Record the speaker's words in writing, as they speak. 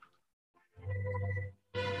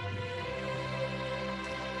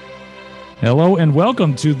Hello and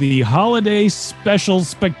welcome to the holiday special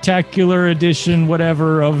spectacular edition,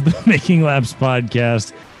 whatever, of the Making Labs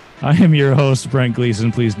podcast. I am your host, Brent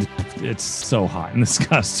Gleason. Please, it's so hot in this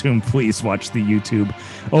costume. Please watch the YouTube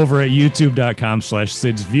over at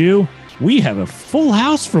youtube.com/SidsView. We have a full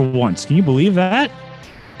house for once. Can you believe that?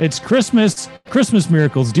 It's Christmas. Christmas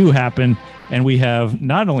miracles do happen. And we have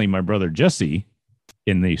not only my brother Jesse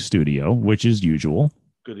in the studio, which is usual.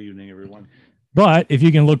 Good evening, everyone. But if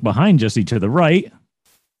you can look behind Jesse to the right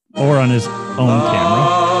or on his own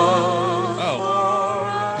camera,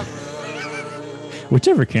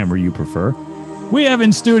 whichever camera you prefer, we have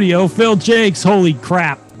in studio Phil Jakes. Holy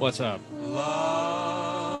crap. What's up?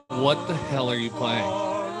 What the hell are you playing?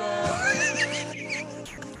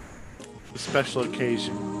 A special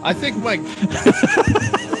occasion. I think my...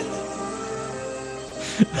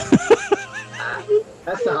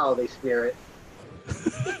 That's the holiday spirit.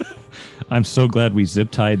 I'm so glad we zip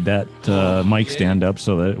tied that mic stand up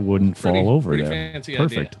so that it wouldn't fall over there. Fancy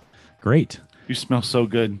Perfect. Idea. Great. You smell so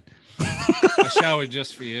good. I showered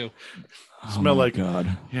just for you. Smell like God.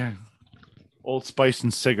 Yeah, Old Spice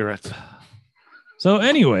and cigarettes. So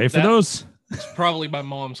anyway, for those, It's probably my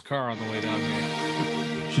mom's car on the way down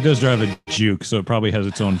here. she does drive a Juke, so it probably has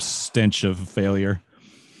its own stench of failure.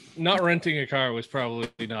 Not renting a car was probably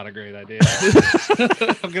not a great idea.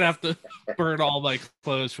 I'm gonna have to burn all my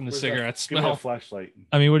clothes from the cigarette Give me a smell. flashlight.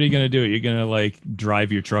 I mean, what are you going to do? You're going to like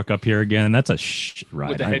drive your truck up here again? And that's a ride.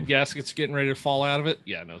 With the head gaskets getting ready to fall out of it.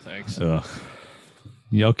 Yeah, no thanks. Ugh.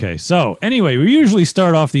 Yeah, okay. So anyway, we usually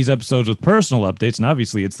start off these episodes with personal updates, and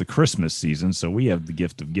obviously it's the Christmas season, so we have the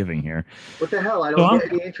gift of giving here. What the hell? I don't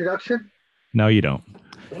get any introduction? No, you don't.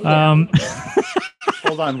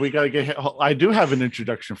 Hold on, we gotta get. I do have an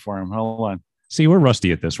introduction for him. Hold on. See, we're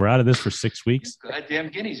rusty at this. We're out of this for 6 weeks. Goddamn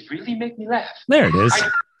guineas really make me laugh. There it is.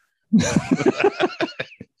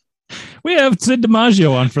 We have Sid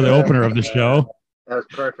DiMaggio on for the opener of the show. That was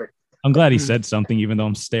perfect. I'm glad he said something, even though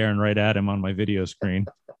I'm staring right at him on my video screen.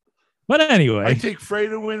 But anyway, I take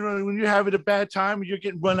Fredo when you're having a bad time and you're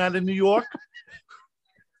getting run out of New York.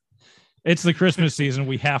 it's the Christmas season.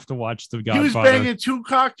 We have to watch The He Godfather. was banging 2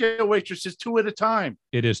 cocktail waitresses, 2 at a time.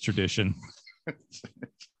 It is tradition.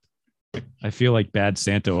 I feel like bad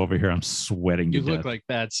Santa over here. I'm sweating to You death. look like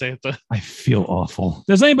bad Santa. I feel awful.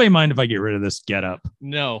 Does anybody mind if I get rid of this get up?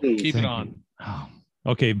 No, Please. keep it on. Oh,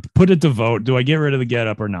 okay, put it to vote. Do I get rid of the get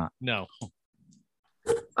up or not? No.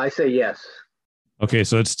 I say yes. Okay,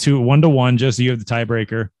 so it's 1-1. Jesse, you have the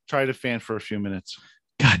tiebreaker. Try the fan for a few minutes.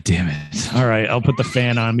 God damn it. All right, I'll put the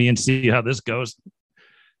fan on me and see how this goes.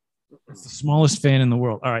 It's the smallest fan in the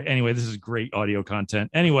world. All right, anyway, this is great audio content.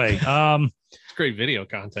 Anyway, It's great video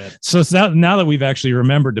content. so it's now that we've actually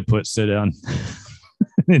remembered to put Sid on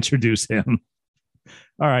and introduce him.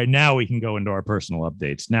 All right, now we can go into our personal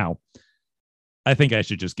updates. Now, I think I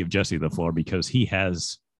should just give Jesse the floor because he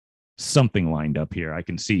has something lined up here. I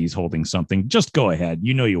can see he's holding something. Just go ahead.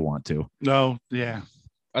 You know you want to. No, yeah.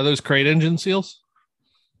 Are those crate engine seals?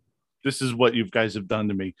 This is what you guys have done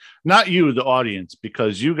to me. Not you, the audience,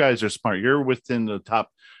 because you guys are smart. You're within the top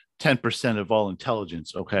 10% of all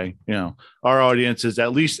intelligence. Okay. You know, our audience is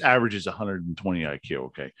at least averages 120 IQ.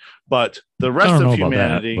 Okay. But the I rest don't know of about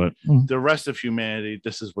that, humanity, but the rest of humanity,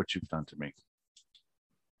 this is what you've done to me.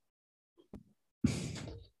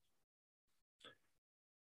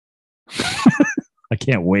 I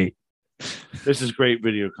can't wait. This is great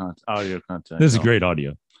video content, audio content. This is great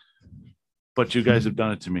audio. But you guys have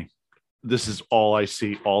done it to me. This is all I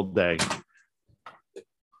see all day.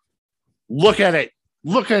 Look at it.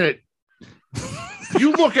 Look at it.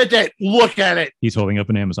 You look at that. Look at it. He's holding up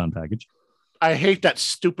an Amazon package. I hate that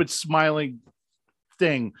stupid smiling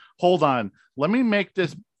thing. Hold on. Let me make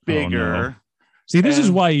this bigger. Oh, no. See, this is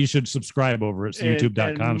And- why you should subscribe over at and make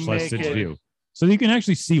youtube.com/SidsView. So you can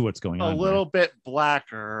actually see what's going on. A little bit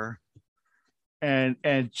blacker. And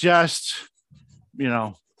just, you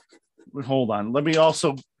know, hold on. Let me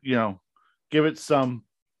also, you know, give it some.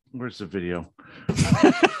 Where's the video?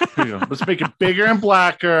 Here you go. Let's make it bigger and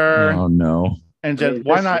blacker. Oh no. And then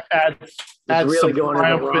why not add It's really really going in the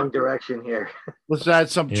wrong triumphant? direction here. Let's add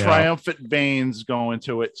some Yeah. triumphant veins going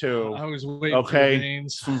to it too. I was waiting Okay. for the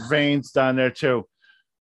veins. Some veins down there too.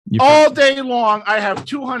 You All day long, I have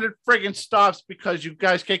 200 friggin' stops because you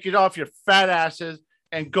guys can't get off your fat asses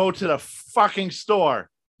and go to the fucking store.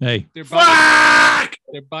 Hey, They're buying, Fuck!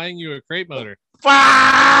 they're buying you a crate motor.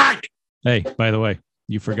 Fuck! hey, by the way,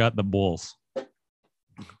 you forgot the bulls.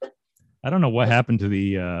 I don't know what happened to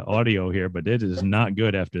the audio here, but it is not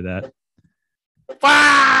good after that.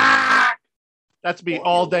 Fuck! That's me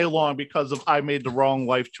all day long because of I made the wrong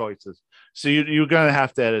life choices. So you're gonna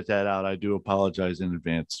have to edit that out. I do apologize in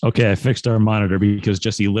advance. Okay, I fixed our monitor because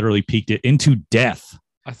Jesse literally peeked it into death.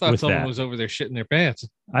 I thought with someone that. was over there shitting their pants.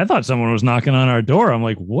 I thought someone was knocking on our door. I'm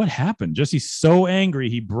like, what happened? Jesse's so angry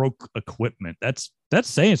he broke equipment. That's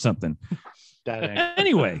saying something. That ain't-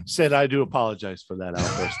 Anyway, said I do apologize for that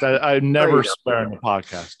outburst. I never you go. swear on the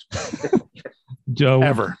podcast. Joe,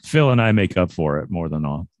 Ever. Phil and I make up for it more than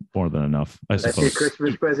enough, I That's your suppose.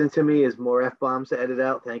 Christmas present to me is more F-bombs to edit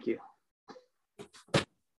out. Thank you.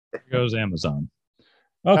 Here goes Amazon.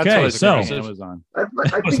 That's Okay, what it's so on Amazon. I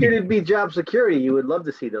figured it'd be job security. You would love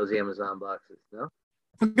to see those Amazon boxes, no?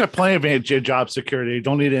 I've got plenty of job security.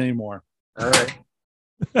 Don't need any more. All right.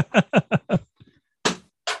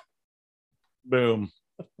 Boom.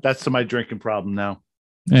 That's my drinking problem now.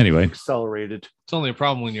 anyway, Accelerated. It's only a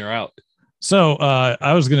problem when you're out. so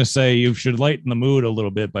I was going to say you should lighten the mood a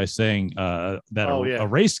little bit by saying that Oh, yeah. a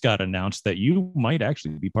race got announced that you might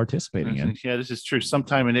actually be participating in. Yeah, this is true.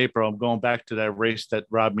 Sometime in April, I'm going back to that race that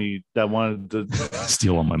robbed me, that wanted to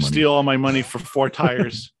Steal all my money. steal all my money for 4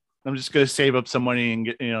 tires. I'm just going to save up some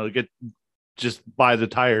money and just buy the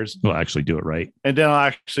tires. We'll actually do it right. And then I'll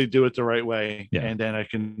actually do it the right way. Yeah. And then I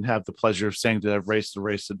can have the pleasure of saying that I've raced the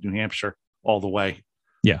race of New Hampshire all the way.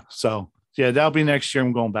 Yeah. So, yeah, that'll be next year.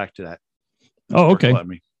 I'm going back to that. Oh, okay. Let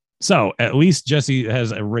me. So at least Jesse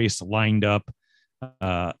has a race lined up.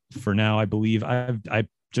 For now, I believe I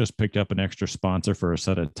just picked up an extra sponsor for a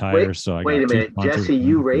set of tires. So I wait got a 2 minute. sponsors Jesse,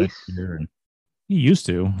 you for next race? year, and he used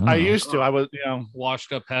to. don't I know. used to. I was,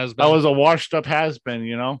 Washed up has been. I was a washed up has-been,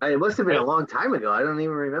 It must have been a long time ago. I don't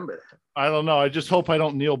even remember that. I don't know. I just hope I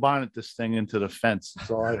don't Neil Bonnet this thing into the fence.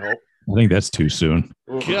 That's all I hope. I think that's too soon.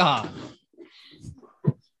 God.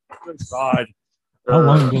 Good God. How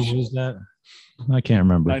long ago was that? I can't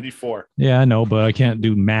remember. 94. Yeah, I know, but I can't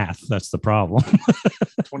do math. That's the problem.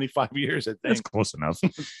 25 years, I That's think. close enough.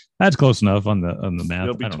 That's close enough on the math.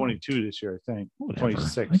 It'll be I don't know. 22 this year, I think. Whatever.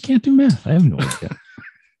 26. I can't do math. I have no idea.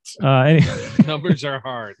 Numbers are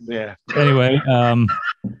hard. Yeah. Anyway, all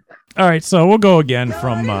right, so we'll go again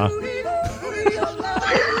from.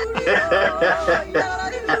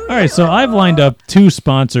 All right, so I've lined up 2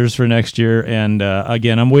 sponsors for next year, and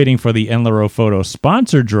again, I'm waiting for the Enlaro Photo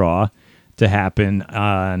sponsor draw to happen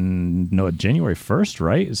on January 1st,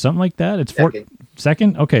 right? Something like that. It's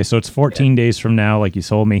second. Okay, so it's 14 days from now, like you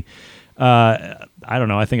told me. I don't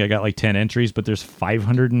know. I think I got like 10 entries, but there's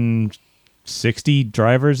 560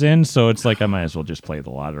 drivers in, so it's like I might as well just play the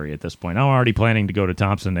lottery at this point. I'm already planning to go to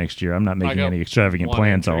Thompson next year. I'm not making got any extravagant 1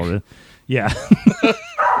 plans. entry. All of it. Yeah,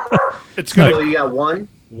 It's So good. you got one?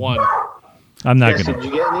 One. I'm not Jesse, gonna.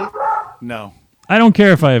 did you get any? No. I don't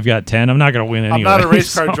care if I've got 10. I'm not gonna win anyway. I'm not a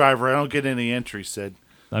race car so, driver. I don't get any entries, Sid.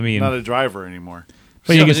 I I'm mean, not a driver anymore.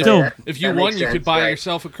 but you can So still. Yeah. If you That won, makes you could sense, buy right.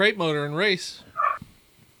 yourself a crate motor and race.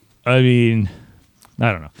 I mean,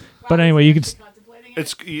 I don't know. But anyway, you could.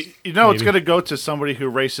 It's it's Maybe. going to go to somebody who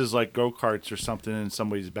races like go-karts or something in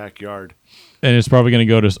somebody's backyard. And it's probably going to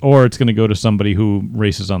go to, or it's going to go to somebody who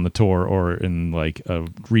races on the tour or in like a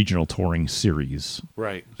regional touring series,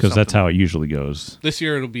 Right. because that's how it usually goes. This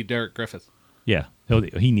year it'll be Derek Griffith. Yeah,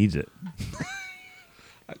 he needs it.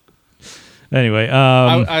 Anyway,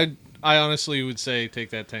 I honestly would say take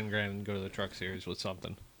that 10 grand and go to the truck series with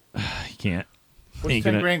something. he can't. What's Ain't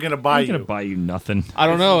 10 gonna- grand going to buy I'm you? going to buy you nothing. I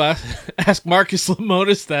don't know. Ask Marcus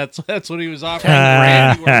Lemonis that. That's what he was offering. 10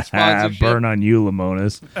 grand. He wanted sponsorship. Burn on you,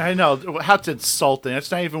 Lamonas. I know. How it's insulting.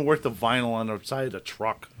 It's not even worth the vinyl on the side of the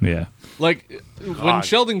truck. Yeah. Like when God.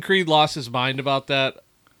 Sheldon Creed lost his mind about that,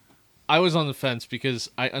 I was on the fence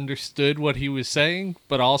because I understood what he was saying,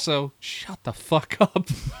 but also shut the fuck up.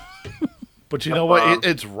 But you know what?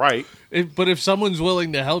 It's right. But if someone's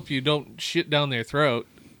willing to help you, don't shit down their throat.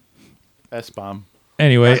 S-bomb.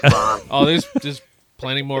 Anyway, Oh, there's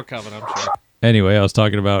plenty more coming, I'm sure. I was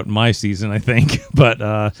talking about my season, I think,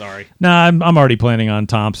 but Sorry. nah, I'm already planning on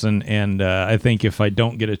Thompson, and I think if I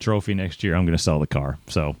don't get a trophy next year, I'm going to sell the car.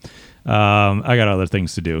 So I got other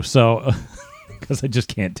things to do. So because I just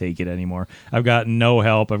can't take it anymore. I've got no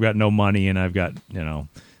help, I've got no money, and I've got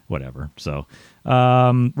whatever. So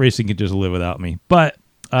racing can just live without me. But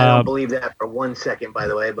I don't believe that for 1 second, by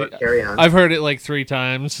the way, but carry on. I've heard it like 3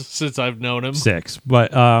 times since I've known him. 6.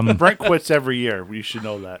 But Brent quits every year. You should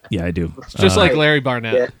know that. yeah, I do. Just like Larry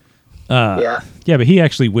Barnett. Yeah. Yeah, but he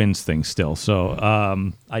actually wins things still, so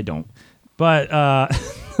I don't. But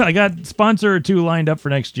I got sponsor or 2 lined up for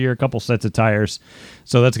next year, a couple sets of tires,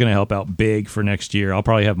 so that's going to help out big for next year. I'll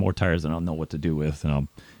probably have more tires than I'll know what to do with, and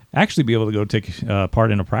actually be able to go take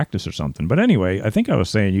part in a practice or something. But anyway, I think I was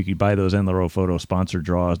saying you could buy those En La Row Photo sponsor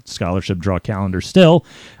draw scholarship draw calendars still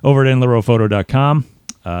over at enlarowphoto.com.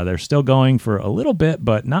 They're still going for a little bit,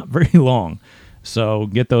 but not very long. So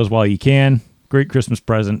get those while you can. Great Christmas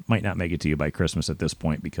present. Might not make it to you by Christmas at this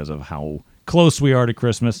point because of how close we are to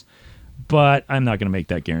Christmas, but I'm not going to make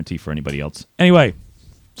that guarantee for anybody else. Anyway,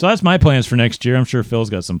 so that's my plans for next year. I'm sure Phil's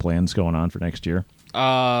got some plans going on for next year.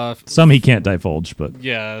 Some he can't divulge, but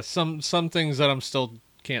yeah, some things that I'm still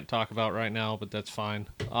can't talk about right now, but that's fine.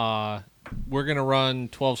 We're gonna run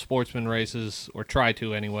 12 sportsman races, or try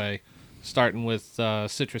to anyway, starting with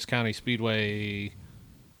Citrus County Speedway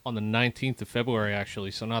on the 19th of February,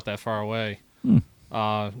 actually, so not that far away.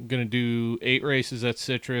 Gonna do 8 races at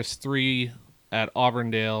Citrus, 3 at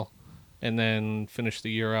Auburndale, and then finish the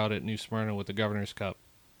year out at New Smyrna with the Governor's Cup.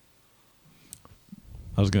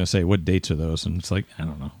 I was going to say, what dates are those? And it's like, I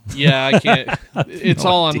don't know. Yeah, I can't. It's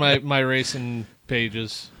all on my racing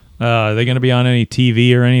pages. Are they going to be on any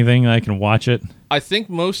TV or anything I can watch it? I think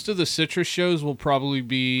most of the Citrus shows will probably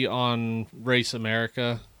be on Race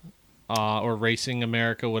America or Racing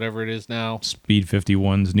America, whatever it is now. Speed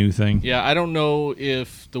 51's new thing. Yeah, I don't know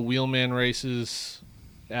if the Wheelman races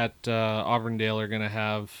at Auburndale are going to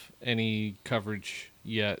have any coverage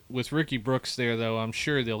yet. With Ricky Brooks there, though, I'm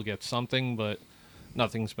sure they'll get something, but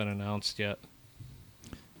nothing's been announced yet.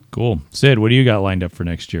 Cool. Sid, what do you got lined up for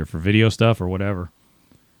next year for video stuff or whatever?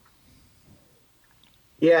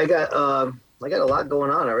 Yeah, I got a lot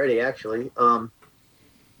going on already, actually.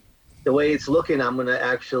 The way it's looking, I'm going to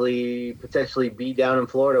actually potentially be down in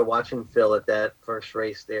Florida watching Phil at that first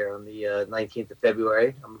race there on the 19th of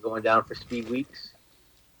February. I'm going down for Speed Weeks.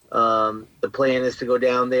 The plan is to go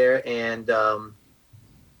down there and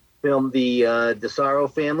film the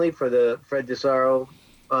DeSaro family for the Fred DeSaro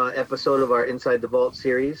episode of our Inside the Vault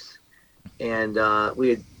series. And we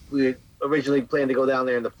had originally planned to go down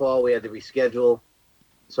there in the fall. We had to reschedule.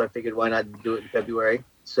 So I figured why not do it in February.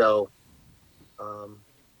 So,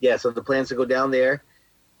 so the plans to go down there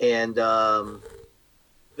and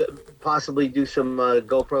possibly do some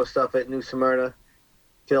GoPro stuff at New Smyrna,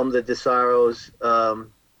 film the DeSaros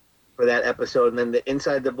for that episode. And then the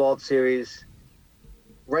Inside the Vault series,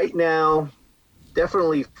 right now,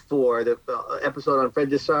 definitely 4. The episode on Fred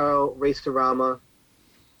DeSaro, Race-A-Rama,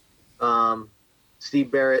 Steve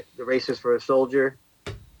Barrett, the Racers for a Soldier,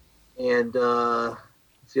 and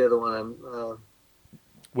what's the other one?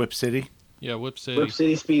 Whip City. Yeah, Whip City. Whip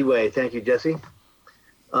City Speedway. Thank you, Jesse.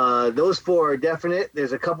 Those 4 are definite.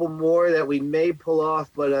 There's a couple more that we may pull off,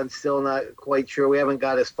 but I'm still not quite sure. We haven't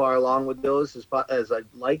got as far along with those as I'd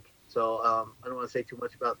like. So I don't want to say too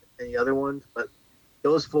much about any other ones, but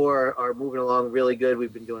those 4 are moving along really good.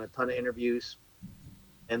 We've been doing a ton of interviews.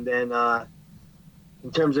 And then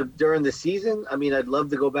in terms of during the season, I mean, I'd love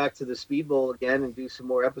to go back to the Speed Bowl again and do some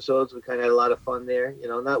more episodes. We kind of had a lot of fun there,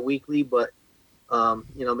 not weekly, but,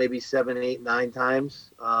 maybe 7, 8, 9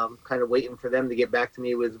 times, kind of waiting for them to get back to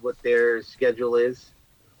me with what their schedule is.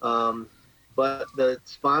 But the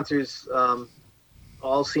sponsors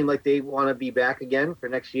all seem like they want to be back again for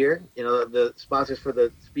next year. The sponsors for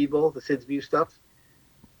the Speed Bowl, the Sid's View stuff.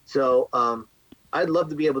 So I'd love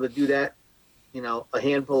to be able to do that, a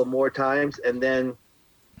handful of more times, and then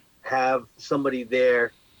have somebody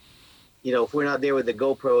there, if we're not there with the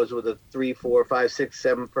GoPros with a 3, 4, 5, 6,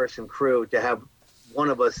 7 person crew, to have one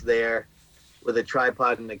of us there with a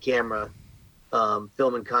tripod and a camera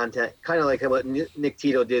filming content, kind of like what Nick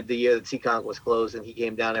Tito did the year that Seekonk was closed and he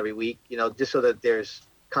came down every week, just so that there's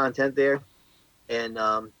content there. And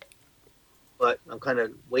but I'm kind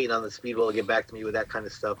of waiting on the Speed Bowl to get back to me with that kind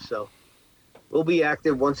of stuff. So we'll be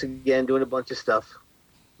active once again, doing a bunch of stuff.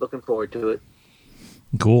 Looking forward to it.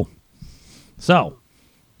 Cool. So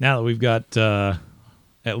now that we've got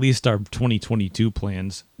at least our 2022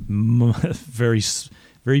 plans very,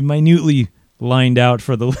 very minutely lined out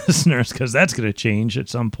for the listeners, because that's going to change at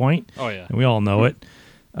some point. Oh, yeah. And we all know it.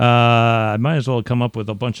 I might as well come up with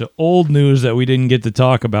a bunch of old news that we didn't get to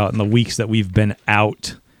talk about in the weeks that we've been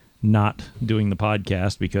out not doing the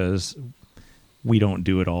podcast, because we don't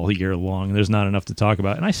do it all year long. There's not enough to talk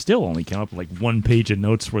about. And I still only came up with like 1 page of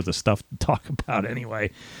notes worth of stuff to talk about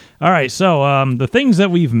anyway. All right, so the things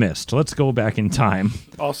that we've missed. Let's go back in time.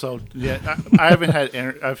 Also, yeah, I haven't had.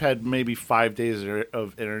 I've had maybe 5 days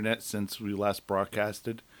of internet since we last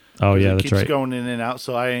broadcasted. Oh yeah, that's keeps right. Going in and out,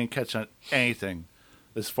 so I ain't catching anything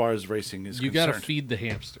as far as racing is You concerned. got to feed the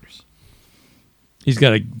hamsters. He's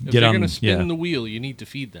got to If get they're on. going to spin Yeah. the wheel, you need to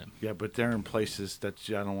feed them. Yeah, but they're in places that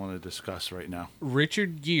I don't want to discuss right now.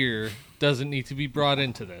 Richard Gere doesn't need to be brought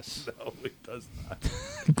into this. No, it does not.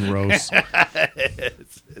 Gross.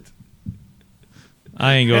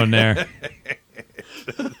 I ain't going there.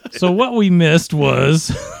 So what we missed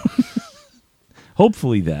was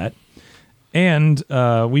hopefully that. And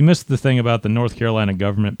we missed the thing about the North Carolina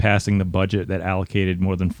government passing the budget that allocated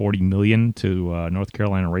more than $40 million to North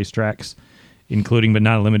Carolina racetracks, including but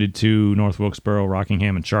not limited to North Wilkesboro,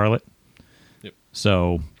 Rockingham, and Charlotte. Yep.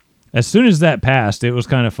 So as soon as that passed, it was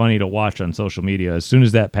kind of funny to watch on social media. As soon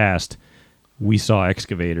as that passed, we saw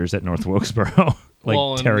excavators at North Wilkesboro,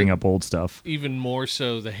 tearing up old stuff. Even more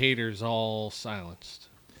so, the haters all silenced.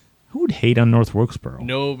 Who would hate on North Wilkesboro?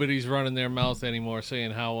 Nobody's running their mouth anymore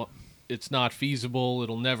saying how it's not feasible,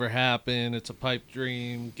 it'll never happen, it's a pipe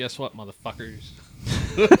dream. Guess what, motherfuckers?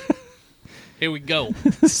 Here we go.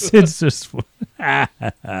 It's just... there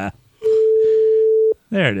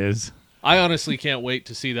it is. I honestly can't wait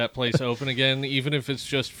to see that place open again, even if it's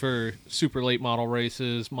just for super late model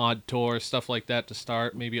races, mod tour, stuff like that to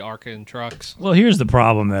start, maybe ARCA and trucks. Well, here's the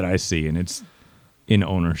problem that I see, and it's in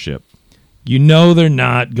ownership. You know they're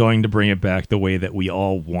not going to bring it back the way that we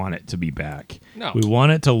all want it to be back. No. We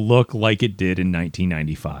want it to look like it did in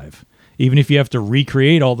 1995. Even if you have to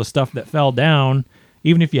recreate all the stuff that fell down,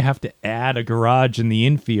 even if you have to add a garage in the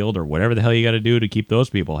infield or whatever the hell you got to do to keep those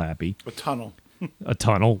people happy. A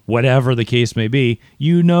tunnel, whatever the case may be,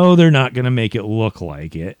 you know they're not going to make it look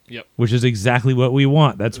like it. Yep. Which is exactly what we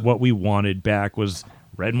want. That's what we wanted back was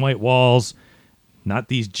red and white walls, not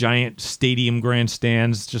these giant stadium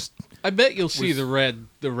grandstands. Just I bet you'll see the red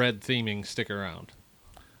theming stick around.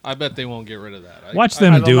 I bet they won't get rid of that. Watch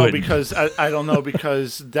them I don't do know it. because I don't know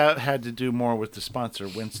because that had to do more with the sponsor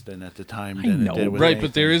Winston at the time than know, it did with Right, anything.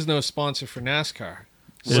 but there is no sponsor for NASCAR.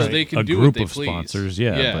 So There's they can a do group what they of please. sponsors,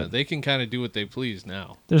 yeah, but- they can kind of do what they please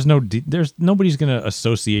now. There's nobody's going to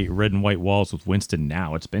associate red and white walls with Winston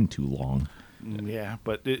now. It's been too long. Yeah,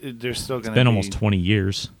 but there's still going to It's been almost 20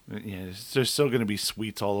 years. Yeah, there's still going to be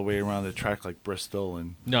suites all the way around the track like Bristol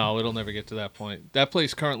and. No, it'll never get to that point. That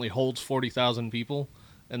place currently holds 40,000 people,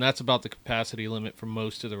 and that's about the capacity limit for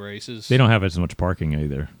most of the races. They don't have as much parking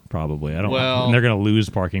either, probably. I don't. Well- and they're going to lose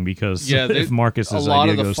parking because Yeah, if Marcus's a lot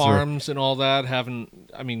idea of the goes farms and all that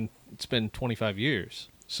haven't. I mean, it's been 25 years,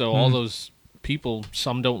 so all those people,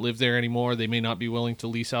 some don't live there anymore. They may not be willing to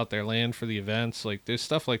lease out their land for the events. Like there's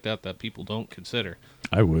stuff like that that people don't consider.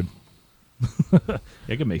 I would.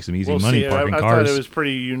 It could make some easy We'll money see. parking I cars. thought it was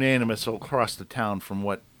pretty unanimous across the town from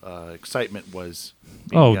what excitement was.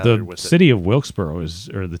 being Oh, gathered the with it. city of Wilkesboro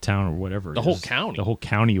or the town or whatever. The it whole is. county. The whole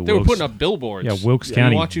county of They were Wilkes. putting up billboards. Yeah, Wilkes We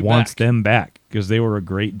County want you wants back. them back because they were a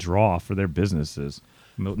great draw for their businesses,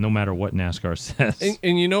 no matter what NASCAR says.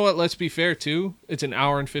 And you know what? Let's be fair too. It's an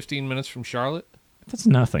hour and 15 minutes from Charlotte. That's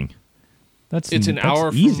nothing. It's an that's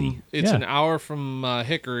hour easy. from it's Yeah. an hour from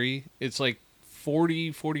Hickory. It's like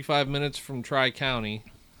 45 minutes from Tri-County,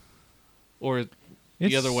 or the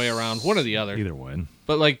It's other way around, one or the other. Either way.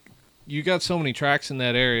 But like, you got so many tracks in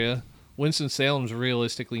that area. Winston-Salem's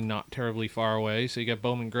realistically not terribly far away, so you got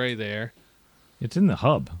Bowman Gray there. It's in the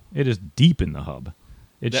hub. It is deep in the hub.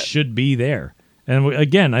 It That- should be there. And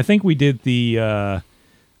again, I think we did the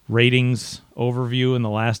ratings overview in the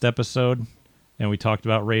last episode, and we talked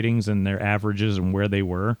about ratings and their averages and where they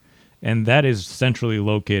were. And that is centrally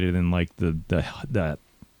located in like the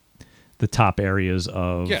top areas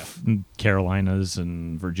of Yeah. Carolinas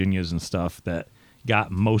and Virginias and stuff that got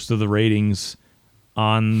most of the ratings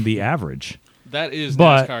on the average. That is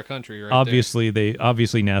But NASCAR country, right obviously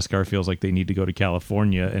NASCAR feels like they need to go to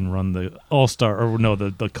California and run the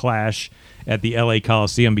the Clash at the LA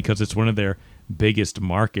Coliseum because it's one of their biggest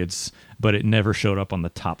markets, but it never showed up on the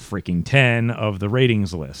top freaking 10 of the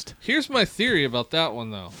ratings list. Here's my theory about that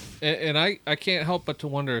one, though. And I can't help but to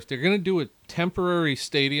wonder if they're going to do a temporary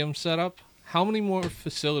stadium setup, how many more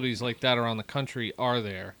facilities like that around the country are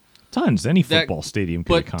there? Tons. Any That- football stadium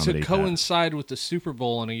could But to accommodate that. coincide with the Super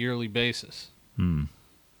Bowl on a yearly basis.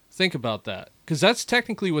 Think about that. Because that's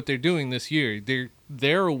technically what they're doing this year.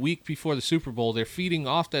 They're a week before the Super Bowl. They're feeding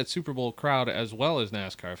off that Super Bowl crowd as well as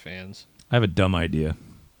NASCAR fans. I have a dumb idea.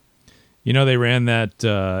 You know, they ran that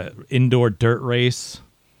indoor dirt race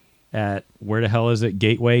at, where the hell is it?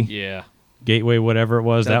 Gateway? Yeah. Gateway, whatever it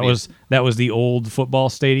was. That'd That was the old football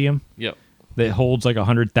stadium Yep. that holds like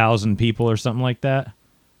 100,000 people or something like that.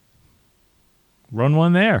 Run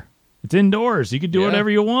one there. It's indoors. You could do Yeah. whatever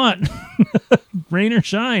you want. Rain or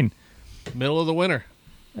shine. Middle of the winter.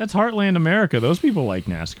 That's Heartland America. Those people like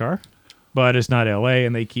NASCAR. But it's not LA,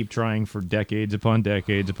 and they keep trying for decades upon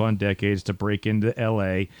decades upon decades to break into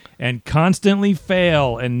LA and constantly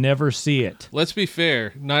fail and never see it. Let's be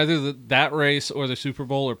fair. Neither that race or the Super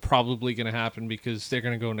Bowl are probably going to happen because they're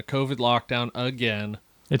going to go into COVID lockdown again.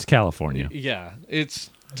 It's California. Yeah. It's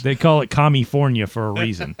They call it California for a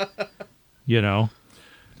reason. You know?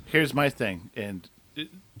 here's my thing, and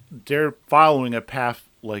they're following a path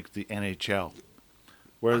like the NHL,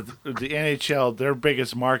 where the NHL, their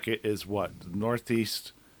biggest market is what? The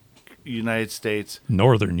Northeast United States,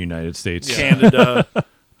 Northern United States. Canada,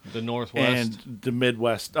 The Northwest. and the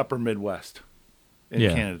Midwest, upper Midwest in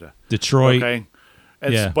Yeah. Canada. Detroit, Okay.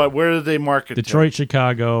 And Yeah. But where do they market to? Detroit,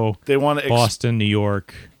 Chicago, They want to Boston, New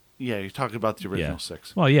York. Yeah, you're talking about the original Yeah.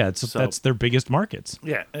 6. Well, yeah, So- that's their biggest markets.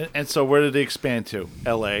 Yeah, and so where did they expand to?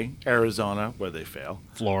 L.A., Arizona, where they fail.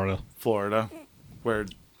 Florida. Florida, where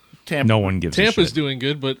Tampa. No one gives a Tampa's shit. doing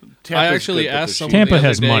good, but Tampa's I actually good, but asked they're someone Tampa the other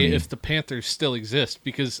has day money. if the Panthers still exist,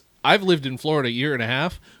 because I've lived in Florida a year and a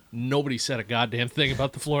half. Nobody said a goddamn thing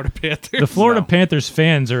about the Florida Panthers. The Florida No. Panthers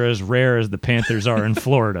fans are as rare as the Panthers are in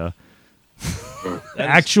Florida.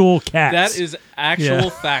 Actual cats. That is actual Yeah.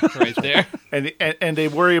 fact right there. And they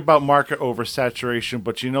worry about market oversaturation,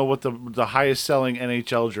 but you know what the highest selling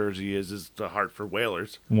NHL jersey is the Hartford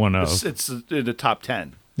Whalers. one of. It's in the top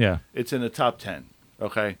 10. Yeah. It's in the top 10.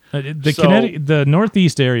 Okay. The So- Connecticut, the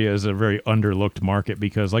Northeast area is a very underlooked market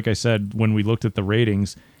because, like I said, when we looked at the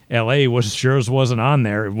ratings, LA wasn't on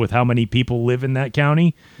there with how many people live in that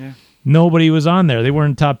county. Yeah. Nobody was on there. They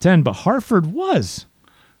weren't top 10, but Hartford was.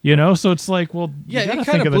 You know, so it's like, well, Yeah, you gotta it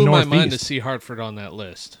kind think of of the blew my Northeast. mind to see Hartford on that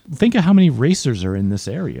list. Think of how many racers are in this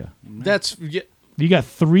area. That's yeah, You got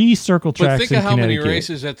 3 circle but tracks think in of how many Connecticut.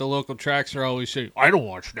 races at the local tracks are always saying, "I don't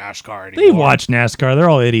watch NASCAR anymore." They watch NASCAR. They're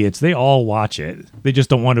all idiots. They all watch it. They just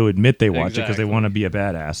don't want to admit they watch it because they Exactly. want to be a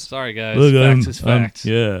badass. Sorry, guys. Look, facts is facts.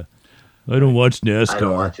 yeah, I don't watch NASCAR. I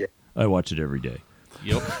don't watch it. I watch it every day.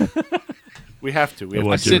 Yep. We have to. We I have I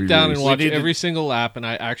watch to. sit every down race. and watch We need to- every single lap, and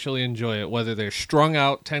I actually enjoy it, whether they're strung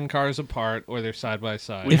out 10 cars apart or they're side by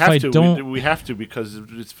side. We If have I to. don't- We have to because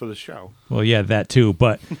it's for the show. Well, yeah, that too.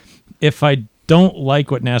 But if I don't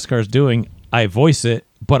like what NASCAR's doing, I voice it,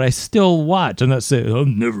 but I still watch. I'm not saying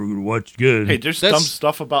I'm never going to watch good. Hey, there's That's- dumb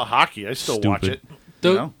stuff about hockey. I still watch Stupid. it.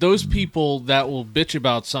 You know? Those people that will bitch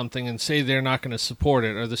about something and say they're not going to support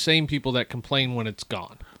it are the same people that complain when it's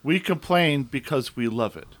gone. We complain because we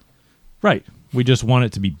love it. Right. We just want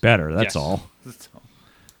it to be better. That's Yes. all. That's all.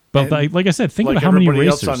 But And like I said, think like about how many everybody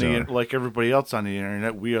else racers on are. the like everybody else on the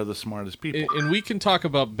internet, we are the smartest people. And we can talk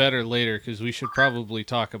about better later because we should probably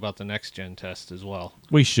talk about the next gen test as well.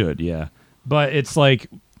 We should, yeah. But it's like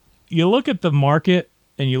you look at the market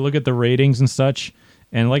and you look at the ratings and such,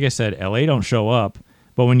 and like I said, LA don't show up.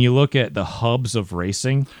 But when you look at the hubs of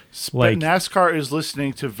racing, like NASCAR is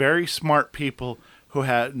listening to very smart people who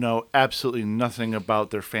know absolutely nothing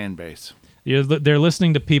about their fan base. they're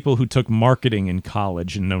listening to people who took marketing in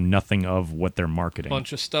college and know nothing of what they're marketing.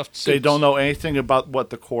 Bunch of stuffed suits. They don't know anything about what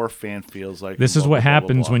the core fan feels like. This is what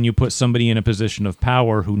happens when you put somebody in a position of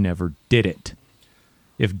power who never did it.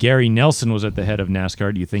 If Gary Nelson was at the head of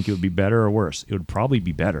NASCAR, do you think it would be better or worse? It would probably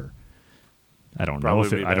be better. I don't know if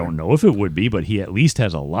Probably be I don't better. know if it would be, but he at least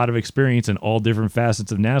has a lot of experience in all different facets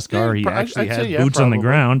of NASCAR. He Yeah, actually I'd has say, yeah, boots on the probably.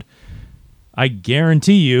 ground. I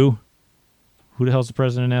guarantee you, who the hell's the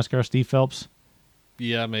president of NASCAR? Steve Phelps?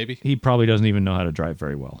 Yeah, maybe. He probably doesn't even know how to drive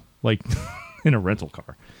very well, like in a rental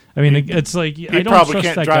car. I mean, it's like I He don't probably trust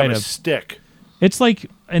can't that guy drive a to. stick. It's like,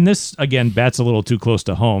 and this again, Bat's a little too close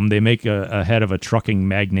to home. They make a head of a trucking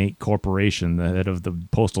magnate corporation, the head of the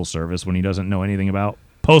postal service, when he doesn't know anything about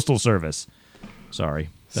postal service. Sorry,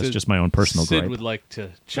 that's Sid- just my own personal Sid gripe. would like to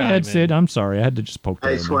Go chime ahead, in. Sid. I'm sorry, I had to just poke that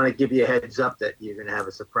I in just there. want to give you a heads up that you're going to have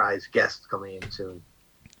a surprise guest coming in soon.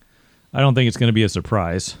 I don't think it's going to be a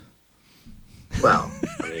surprise. Well,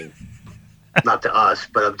 I mean, not to us,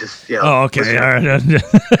 but I'm just, Oh, okay, listening, all right. you know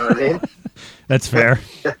what I mean? That's fair.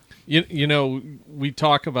 You know, we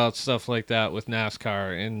talk about stuff like that with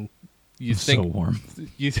NASCAR, and you It's so think warm.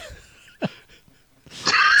 you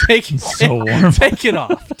take So warm. take it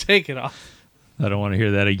off. Take it off. I don't want to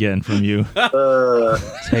hear that again from you.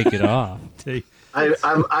 Take it off. I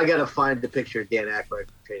got to find the picture of Dan Aykroyd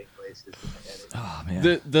from Trading Places. Oh man,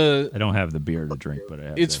 The I don't have the beer to drink, but I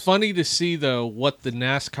have it's this. funny to see though what the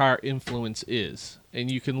NASCAR influence is, and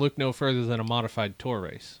you can look no further than a modified tour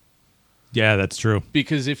race. Yeah, that's true.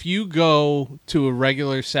 Because if you go to a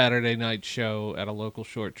regular Saturday night show at a local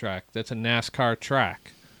short track that's a NASCAR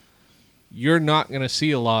track, you're not going to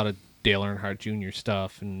see a lot of Dale Earnhardt Jr.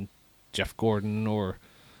 stuff and Jeff Gordon or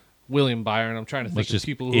William Byron. I'm trying to think Let's of just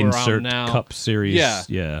people who are insert around now. Cup Series. Yeah.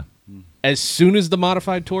 Yeah. As soon as the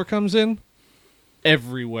modified tour comes in,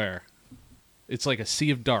 everywhere. It's like a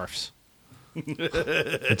sea of Darfs.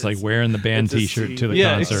 It's like wearing the band it's a T-shirt scene. to the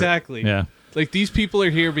Yeah, concert. exactly. Yeah. Like these people are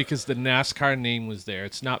here because the NASCAR name was there.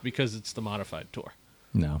 It's not because it's the modified tour.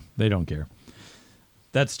 No, they don't care.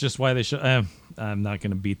 that's just why they should. I'm not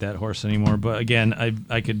going to beat that horse anymore. But again,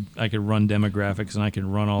 I could run demographics and I could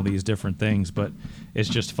run all these different things. But it's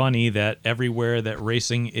just funny that everywhere that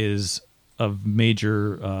racing is a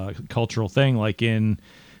major cultural thing, like in,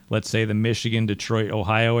 let's say, the Michigan, Detroit,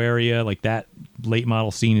 Ohio area, like that late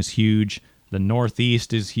model scene is huge. The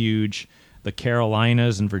Northeast is huge. The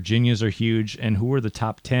Carolinas and Virginias are huge. And who are the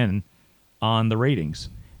top 10 on the ratings?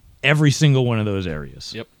 Every single one of those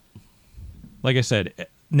areas. Yep. Like I said,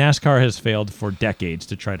 NASCAR has failed for decades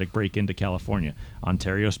to try to break into California.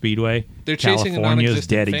 Ontario Speedway, They're chasing a California's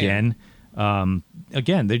dead non-existent again.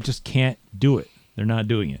 Again, they just can't do it. They're not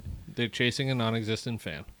doing it. They're chasing a non-existent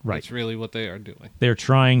fan. Right. That's really what they are doing. They're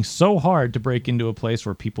trying so hard to break into a place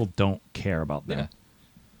where people don't care about them. Yeah.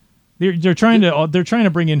 They're trying to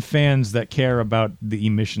bring in fans that care about the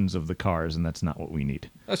emissions of the cars, and that's not what we need.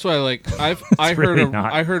 That's why, like, I heard really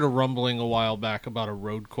not. I heard a rumbling a while back about a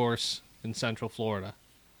road course in Central Florida.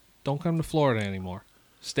 Don't come to Florida anymore.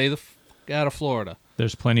 Stay the out of Florida.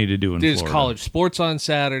 There's plenty to do in There's Florida. college sports on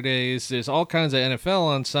Saturdays. There's all kinds of NFL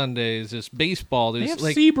on Sundays. There's baseball. They There's have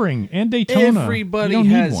like Sebring and Daytona. everybody you don't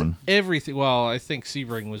has need one. everything. Well, I think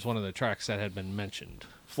Sebring was one of the tracks that had been mentioned,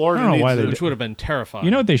 Florida I don't know needs why to- they which would have been terrifying.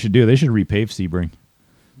 You know what they should do? They should repave Sebring.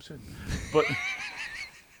 but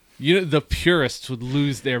The purists would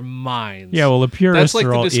lose their minds. Yeah, well, the purists that's like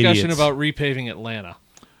are the all discussion idiots. about repaving Atlanta.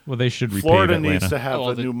 Well, they should repave Florida Atlanta. needs to have Oh,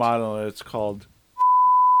 a the- new model, and it's called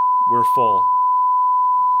 "We're Full."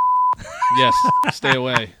 Yes, stay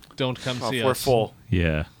away. Don't come see We're us. full.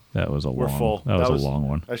 Yeah, that was a We're long. full. That was a long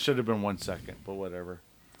one. I should have been 1 second, but whatever.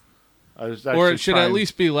 I was Or actually it should trying- at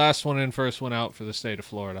least be last one in, first one out for the state of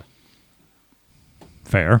Florida.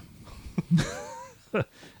 Fair.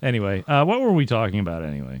 Anyway, what were we talking about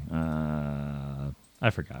anyway? I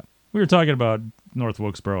forgot. We were talking about North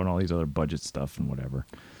Wilkesboro and all these other budget stuff and whatever.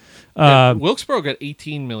 Wilkesboro got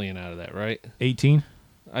 18 million out of that, right? 18?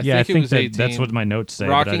 I Yeah, I think it think was that, 18. that's what my notes say,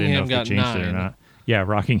 but I didn't know Rockingham if they got changed it or 9. not. Yeah,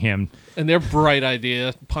 Rockingham. And their bright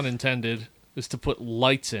idea, pun intended, is to put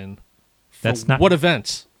lights in. For That's not- what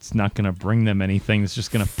events? It's not going to bring them anything. It's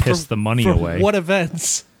just going to piss For- the money for away. What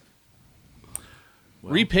events?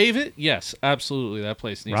 Repave it? Yes, absolutely. That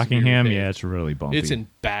place needs Rockingham, to be repaved. yeah, it's really bumpy. It's in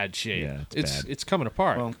bad shape. Yeah, it's bad. It's coming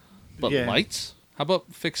apart. Well, but yeah. lights? How about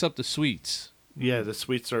fix up the suites? Yeah, the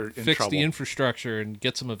suites are in Fix trouble. the infrastructure and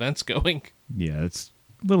get some events going. Yeah, it's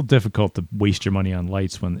a little difficult to waste your money on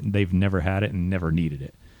lights when they've never had it and never needed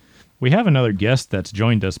it. We have another guest that's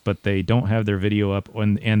joined us, but they don't have their video up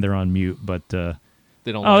and they're on mute. But They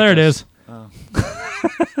don't. oh, like there it us.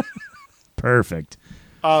 is. Perfect.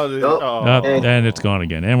 Oh, Oh, and it's gone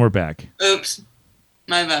again, and we're back. Oops.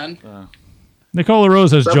 My bad. Nicola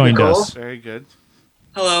Rose has What's up, joined Nicole? us. very good.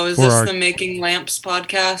 Hello, is For this our- the Making Lamps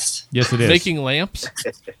podcast? Yes, it is. Making lamps.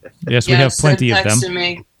 Yes, we have plenty Sid of them. texted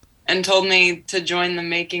me and told me to join the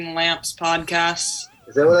Making Lamps podcast.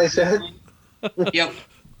 Is that what I said? Yep. Yep.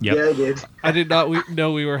 Yeah, I did. I did not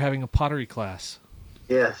know we were having a pottery class.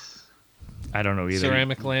 Yes. I don't know either.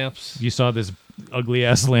 Ceramic lamps. You saw this ugly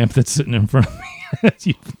ass lamp that's sitting in front of me.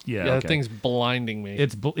 yeah, Yeah, okay. that thing's blinding me.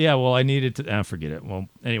 It's yeah. Well, I needed to. Forget it. Well,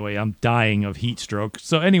 anyway, I'm dying of heat stroke.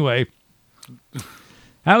 So anyway,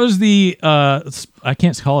 how is the? I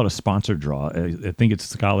can't call it a sponsor draw. I think it's a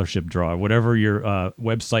scholarship draw. Whatever your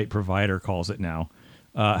website provider calls it now.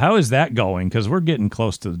 How is that going? Because we're getting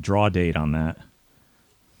close to the draw date on that.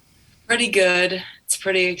 Pretty good. It's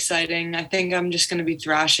pretty exciting. I think I'm just going to be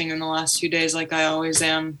thrashing in the last few days like I always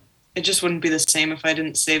am. It just wouldn't be the same if I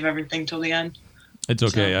didn't save everything till the end. It's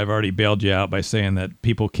okay. So- I've already bailed you out by saying that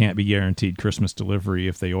people can't be guaranteed Christmas delivery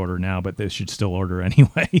if they order now, but they should still order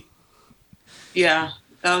anyway. Yeah,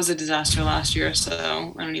 that was a disaster last year,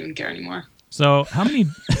 so I don't even care anymore. So how many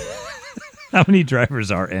how many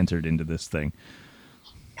drivers are entered into this thing?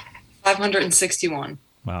 561.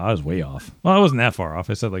 Wow, I was way off. Well, I wasn't that far off.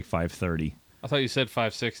 I said like 530. I thought you said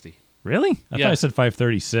 560. Really? I Yeah. thought I said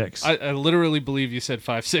 536. I literally believe you said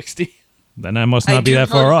 560. Then I must not I be do that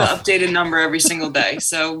far post off. the updated number every single day,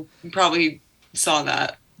 so you probably saw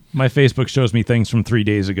that. My Facebook shows me things from 3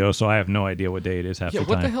 days ago, so I have no idea what day it is half Yeah, the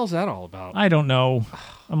what time. the hell's that all about? I don't know.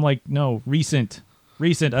 I'm like, no, recent. I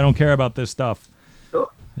don't care about this stuff.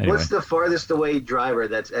 So, Anyway. What's the farthest away driver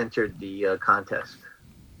that's entered the contest?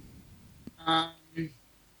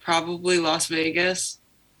 Probably Las Vegas.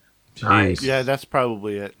 Jeez. Yeah, that's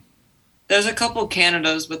probably it. There's a couple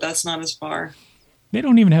Canadas, but that's not as far. They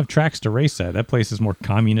don't even have tracks to race at. That place is more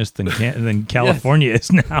communist than California is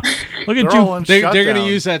now. Look at They're all you. in They're going to shutdown.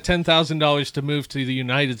 use that $10,000 to move to the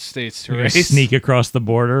United States to They're gonna race. sneak across the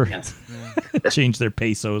border, Yes. change their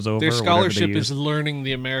pesos over. Their or whatever they scholarship use. is learning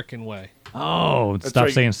the American way. Oh, That's stop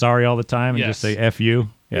right. saying sorry all the time and just Yes. say F you.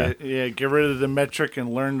 Yeah. Yeah. Get rid of the metric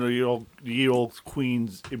and learn the old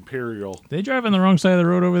Queen's Imperial. They drive on the wrong side of the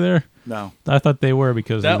road over there? No. I thought they were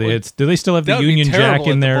because That they would- do they still have the that would be Union Jack terrible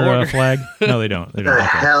in at the their border. flag? No, they don't. They The don't. Okay.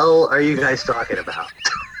 hell are you guys talking about?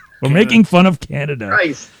 We're making fun of Canada.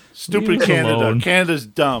 Christ. Stupid Leave us Canada. alone. Canada's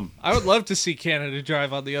dumb. I would love to see Canada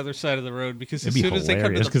drive on the other side of the road because It'd as be soon as they come to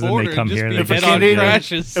hilarious, the 'cause then they border, come it'd here and just they be just head-on Canadian-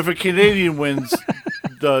 crashes. If a Canadian wins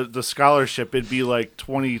the scholarship, it'd be like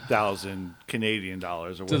 20,000 Canadian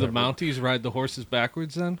dollars or Do whatever. the Mounties ride the horses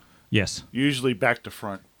backwards then? Yes. Usually back to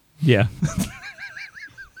front. Yeah.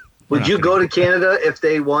 Would you go to Canada if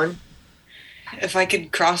they won? If I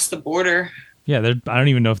could cross the border, Yeah, I don't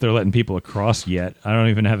even know if they're letting people across yet. I don't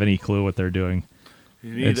even have any clue what they're doing.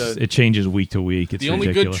 You need It changes week to week. It's The only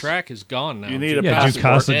ridiculous. good track is gone now. You need a Yeah, passport.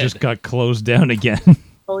 Jukasa Dead. just got closed down again.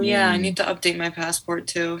 oh yeah, I need to update my passport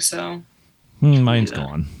too. So Mine's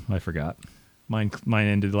gone. I forgot. Mine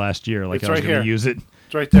ended last year. Like It's I was right going to here. use it.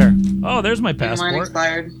 It's right there. Oh, there's my mine passport.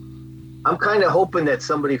 expired. I'm kind of hoping that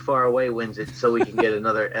somebody far away wins it so we can get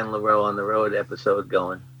another En LaRoe on the road episode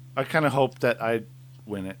going. I kind of hope that I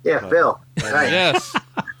win it. Yeah, but- Phil. Right. Yes.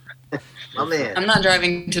 My man. I'm not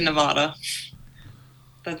driving to Nevada.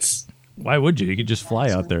 That's Why would you? You could just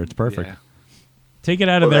fly out there. It's perfect. Yeah. Take it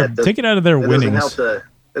out of Well, their that does- take it out of their That doesn't winnings. help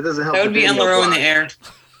that doesn't help. that would the be En video LaRoe in the blog. air.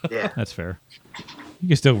 Yeah. That's fair. You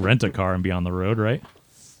can still rent a car and be on the road, right?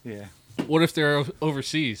 Yeah. What if they're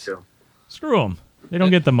overseas? Sure. Screw them. They don't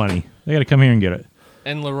get the money. They got to come here and get it.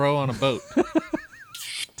 En LaRoe on a boat.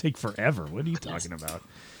 Take forever. What are you talking about?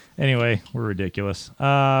 Anyway, we're ridiculous.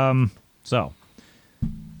 So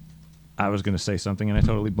I was going to say something and I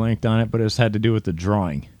totally blanked on it, but it's had to do with the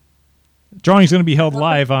drawing. Drawing's going to be held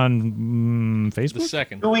live on The Facebook.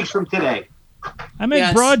 second. 2 weeks from today. I meant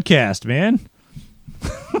Yes. broadcast, man.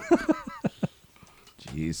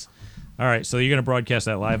 Jeez. All right, so you're going to broadcast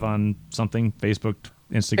that live on something? Facebook,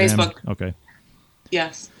 Instagram? Facebook. Okay.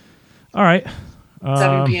 Yes, All right.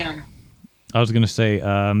 7 p.m. I was going to say,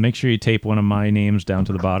 make sure you tape one of my names down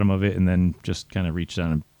to the bottom of it and then just kind of reach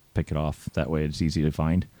down and pick it off. That way it's easy to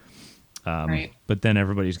find. Right. But then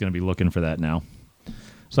everybody's going to be looking for that now.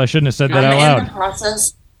 So I shouldn't have said that I'm out in the loud.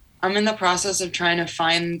 process. I'm in the process of trying to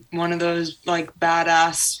find one of those like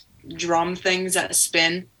badass drum things that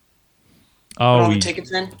spin. With all Oh, the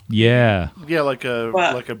tickets in. yeah. Yeah, like a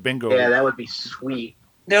What? bingo. Yeah, that would be sweet.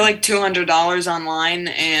 They're like $200 online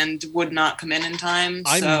and would not come in time.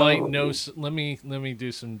 I so might know. Let me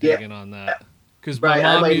do some Yeah. digging on that. Because Right, I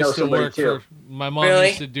my mom might know used to somebody work too. for. My mom Really?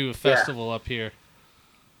 used to do a festival up here.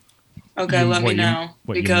 Okay, You- let what, me you- know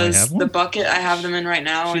what, you might because have the one? bucket I have them in right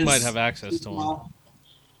now She is might have access to one. small.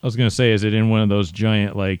 I was going to say, is it in one of those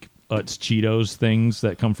giant, like, Utz Cheetos things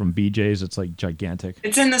that come from BJ's? It's, like, gigantic.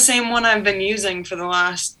 It's in the same one I've been using for the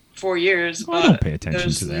last 4 years, Oh, I but don't pay attention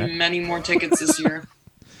there's to that. many more tickets this year.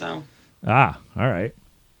 So Ah, all right.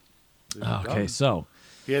 There's a Okay, dog. so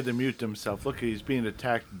He had to mute himself. Look, he's being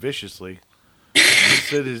attacked viciously.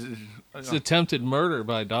 It's It's attempted murder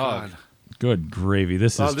by dog. God. good gravy.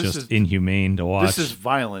 This Oh, is this just is- inhumane to watch. This is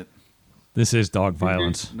violent. dog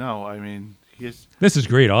violence. No, I mean, he's. This is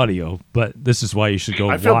great audio, but this is why you should go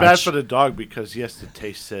I feel watch. bad for the dog because he has to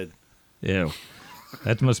taste said. Ew.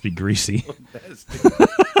 That must be greasy.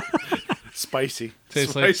 Spicy.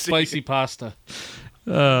 Tastes like spicy pasta.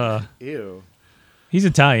 Ew. He's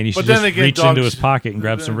Italian. He But should then just again, reach into dogs- his pocket and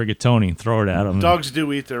grab some rigatoni and throw it at him. Dogs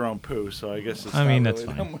do eat their own poo, so I guess it's I mean, not that's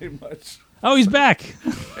really fine. that way much. Oh, he's back.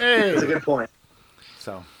 Hey. That's a good point.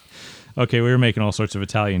 So, Okay, we were making all sorts of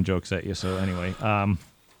Italian jokes at you. So anyway,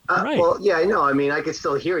 Right. Well, yeah, I know. I mean, I could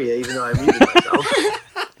still hear you even though I muted myself.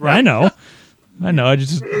 I know. I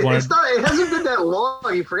just wanted. It's not. It hasn't been that long.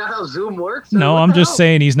 You forgot how Zoom works. No, What I'm the just hell?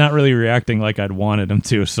 saying he's not really reacting like I'd wanted him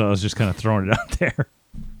to. So I was just kind of throwing it out there.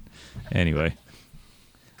 Anyway,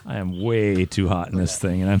 I am way too hot in this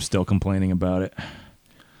thing, and I'm still complaining about it.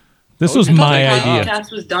 This was I thought my the idea.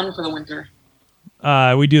 podcast was done for the winter.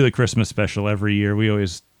 We do the Christmas special every year. We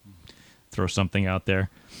always throw something out there.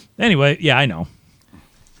 Anyway, yeah, I know.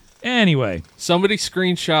 Anyway, Somebody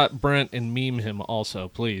screenshot Brent and meme him also,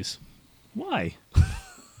 please. why?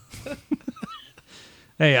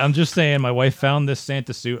 Hey, I'm just saying my wife found this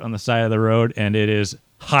Santa suit on the side of the road, and it is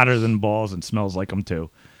hotter than balls and smells like them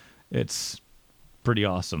too. It's pretty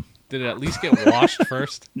awesome. Did it at least get washed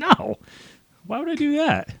first? No. Why would I do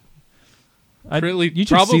that? Really, you should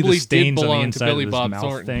see the probably did stains on the belong to inside Billy of this Bob mouth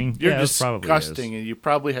Thornton. thing. you're Yeah, it probably disgusting, is. and you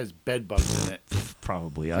probably has bed bugs in it.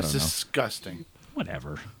 Probably, I That's don't know. disgusting.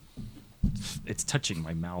 Whatever. It's touching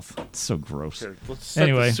my mouth. It's so gross. Here, let's set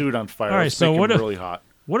Anyway. the suit on fire. All right, Let's so make what him if- really hot.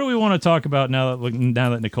 What do we want to talk about now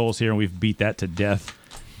that Nicole's here and we've beat that to death?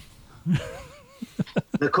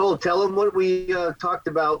 Nicole, tell them what we talked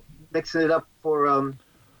about, mixing it up for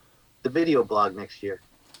the video blog next year.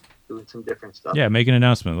 Doing some different stuff. Yeah, make an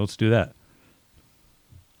announcement. Let's do that.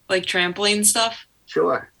 Like trampoline stuff.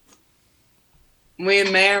 Sure. We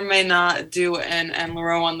may or may not do an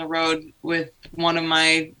Enlaro on the road with one of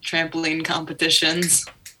my trampoline competitions.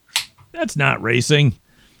 That's not racing.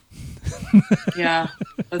 Yeah,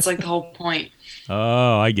 that's like the whole point.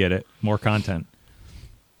 Oh, I get it. More content.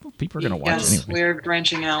 Well, people are going to watch Yes, it anyway. we're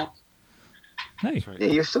branching out. Hey, Yeah,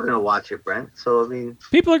 you're still gonna watch it, Brent. So I mean,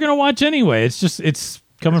 people are going to watch anyway. It's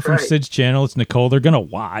coming That's from right. Sid's channel. It's Nicole. They're going to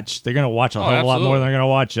watch. They're going to watch a whole lot absolutely. more than they're going to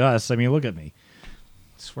watch us. I mean, look at me.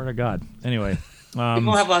 Swear to God. Anyway.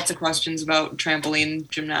 People have lots of questions about trampoline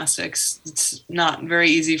gymnastics. It's not very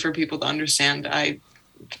easy for people to understand. I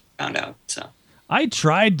found out. So I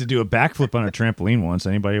tried to do a backflip on a trampoline once.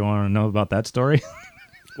 Anybody want to know about that story?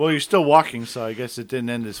 Well, you're still walking, so I guess it didn't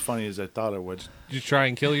end as funny as I thought it would. Did you try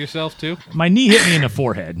and kill yourself too? My knee hit me in the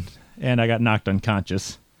forehead, and I got knocked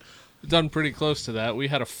unconscious. Done pretty close to that. We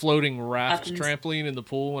had a floating raft Happens. trampoline in the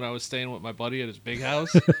pool when I was staying with my buddy at his big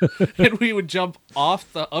house, and we would jump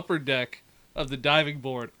off the upper deck of the diving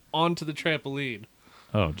board onto the trampoline.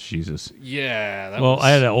 Oh, Jesus. Yeah. That Well, was, I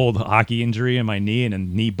had an old hockey injury in my knee, and a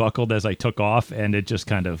knee buckled as I took off, and it just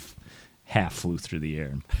kind of half flew through the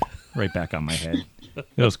air, right back on my head.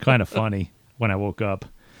 It was kind of funny when I woke up.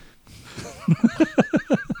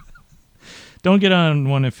 Don't get on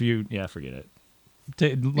one if you... Yeah, forget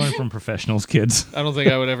it. Learn from professionals, kids. I don't think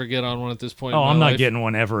I would ever get on one at this point. Oh, in my I'm not life. getting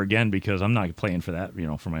one ever again because I'm not paying for that,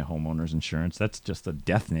 for my homeowner's insurance. That's just a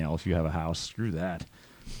death nail if you have a house. Screw that.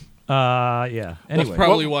 Yeah. Anyway. That's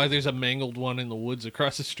probably why there's a mangled one in the woods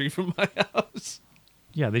across the street from my house.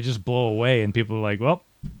 Yeah, they just blow away, and people are like, well,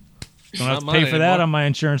 don't have to Not pay mine for that anymore. on my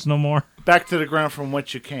insurance no more. Back to the ground from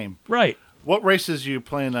which you came. Right. What races are you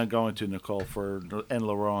planning on going to, Nicole, for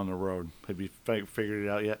Enlaro on the road? Have you figured it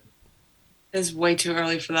out yet? it's way too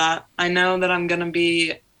early for that. I know that I'm gonna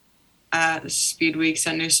be at Speed Weeks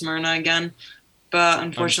at New Smyrna again, but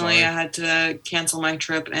unfortunately sorry. I had to cancel my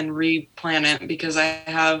trip and replan it because I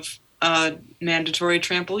have a mandatory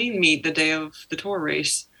trampoline meet the day of the tour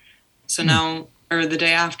race. So now, or the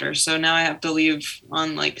day after. So now I have to leave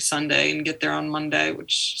on like Sunday and get there on Monday,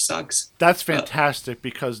 which sucks. That's fantastic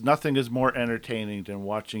because nothing is more entertaining than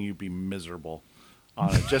watching you be miserable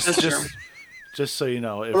on it. That's true. Just so you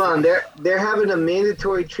know. If, hold on. They're having a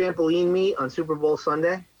mandatory trampoline meet on Super Bowl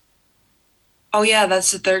Sunday. Oh yeah, that's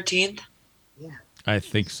the 13th. I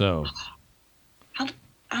think so. How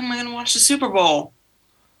am I gonna watch the Super Bowl?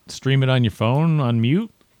 Stream it on your phone on mute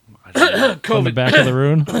I don't know. from the back of the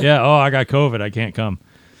room. Yeah. Oh, I got COVID. I can't come.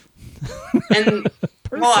 And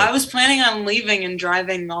well, I was planning on leaving and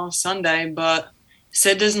driving all Sunday, but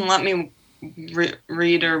Sid doesn't let me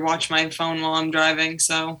read or watch my phone while I'm driving,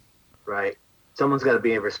 so Right. Someone's got to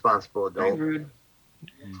be a responsible very adult. rude.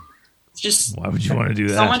 It's just Why would you want to do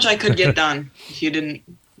that? so much I could get done if you didn't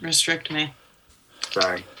restrict me.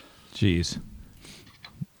 Sorry. Jeez.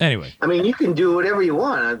 Anyway. I mean, you can do whatever you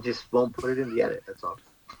want. I just won't put it in the edit. That's all.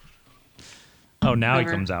 Oh, now he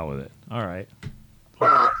Never. comes out with it. All right.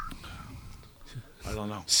 Uh, I don't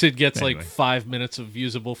know. Sid gets Anyway. like 5 minutes of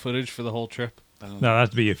usable footage for the whole trip. No,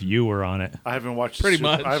 that'd be if you were on it. I haven't watched Pretty the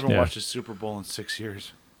Super, much. I haven't Yeah. watched the Super Bowl in 6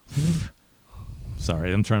 years.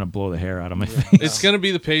 Sorry, I'm trying to blow the hair out of my face. It's going to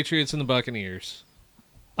be the Patriots and the Buccaneers.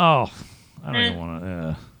 Oh, I don't even want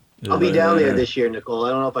to. I'll be down there this year, Nicole. I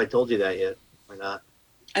don't know if I told you that yet or not.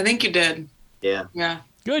 I think you did. Yeah, Yeah.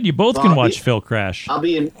 Good. You both Well, can I'll watch be- Phil crash. I'll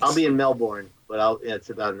be in Melbourne, but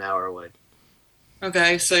it's about an hour away.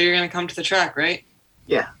 Okay, so you're gonna come to the track, right?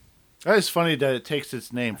 Yeah, That is funny that it takes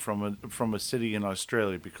its name from a city in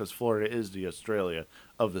Australia because Florida is the Australia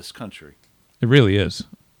of this country. It really is.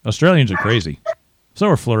 Australians are crazy. So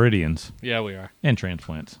are Floridians Yeah, we are. and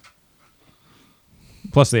transplants.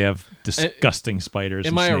 Plus, they have disgusting spiders.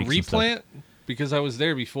 Am and I a snakes and stuff. replant? Because I was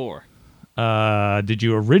there before. Did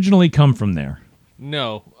you originally come from there?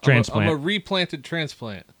 No. Transplant. I'm a replanted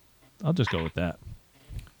transplant. I'll just go with that.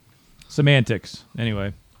 Semantics.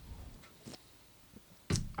 Anyway,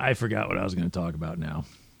 I forgot what I was going to talk about now.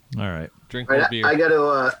 All right. Drink all more right, beer.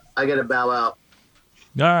 I gotta bow out.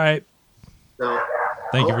 All right. So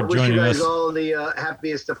Thank you for joining wish you guys us. all the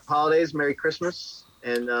happiest of holidays. Merry Christmas,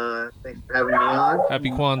 and thanks for having me on. Happy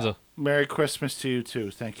Kwanzaa. Merry Christmas to you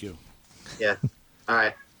too. Thank you. Yeah. All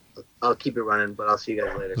right. I'll keep it running, but I'll see you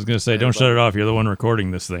guys later. I was going to say, don't shut it off. You're the one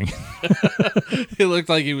recording this thing. It looked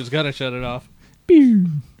like he was going to shut it off. Pew.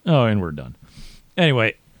 Oh, and we're done.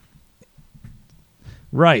 Anyway.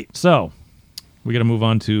 Right. So, We got to move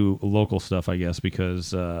on to local stuff, I guess,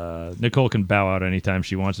 because Nicole can bow out anytime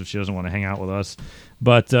she wants if she doesn't want to hang out with us.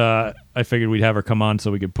 But I figured we'd have her come on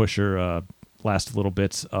so we could push her last little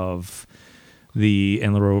bits of the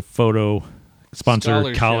Enlaro Photo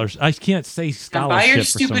sponsored collars. I can't say Now scholarship. buy your for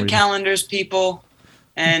some stupid reason. calendars, people,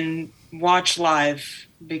 and watch live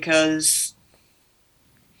because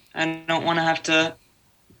I don't want to have to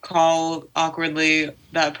call awkwardly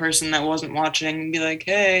that person that wasn't watching and be like,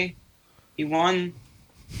 "Hey, you won."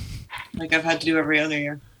 Like I've had to do every other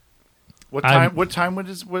year. What time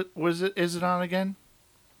is it on again?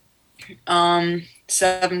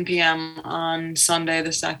 7 p.m. on Sunday the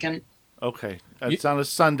 2nd. Okay, it's on a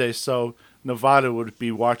Sunday, so Nevada would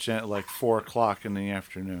be watching at like 4:00 in the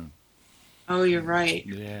afternoon. Oh, you're right.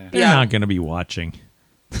 Yeah. They're not going to be watching.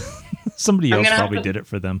 Somebody else probably did it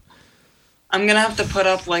for them. I'm gonna have to put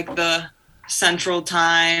up like the Central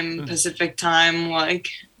Time, Pacific Time, like.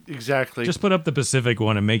 Exactly. Just put up the Pacific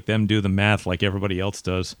one and make them do the math like everybody else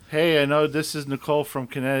does. Hey, I know this is Nicole from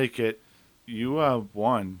Connecticut. You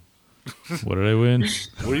won. What did I win?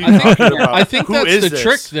 What are you talking about? I think Who that's is the this?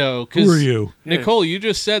 trick, though. 'cause Who are you? Nicole, you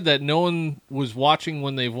just said that no one was watching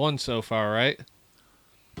when they've won so far, right?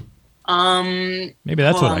 Maybe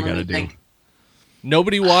that's hold what on, I got to let me do. think.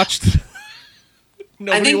 Nobody watched.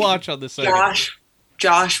 Nobody think watched on the second.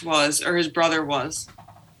 Josh was, or his brother was.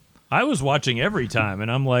 I was watching every time, and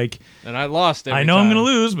I'm like, And I lost every I know I'm time. going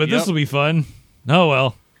to lose, but this Yep. will be fun. Oh,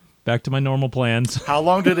 well. Back to my normal plans. How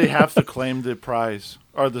long do they have to claim the prize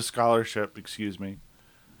or the scholarship? Excuse me.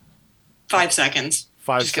 5 seconds.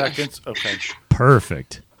 5 Just kidding. seconds. Okay.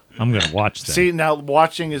 Perfect. I'm going to watch that. See, now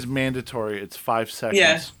watching is mandatory. It's 5 seconds.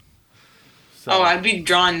 Yeah. So, Oh, I'd be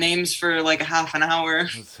drawing names for like a half an hour.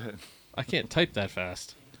 that's it. I can't type that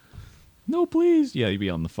fast. No, please. Yeah, you'd be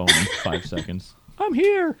on the phone in 5 seconds. I'm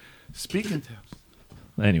here. Speaking tips.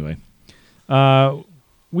 Anyway,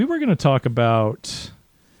 we were going to talk about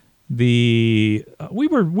we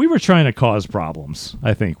were trying to cause problems.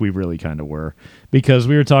 I think we really kind of were, because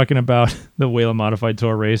we were talking about the Whelen Modified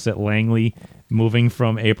Tour race at Langley moving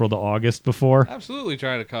from April to August before. Absolutely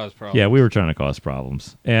trying to cause problems. Yeah, we were trying to cause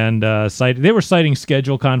problems, and they were citing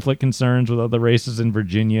schedule conflict concerns with other races in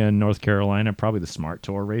Virginia and North Carolina, probably the Smart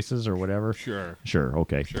Tour races or whatever. Sure.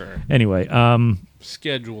 Okay. Sure. Anyway,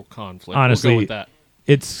 Schedule conflict. honestly, we'll go with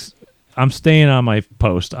that. I'm staying on my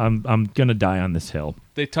post. I'm gonna die on this hill.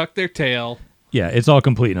 They tucked their tail Yeah, it's all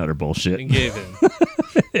complete and utter bullshit. and gave in.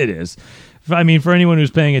 It is. I mean, for anyone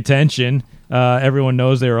who's paying attention, everyone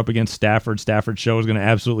knows they were up against Stafford. Stafford show was going to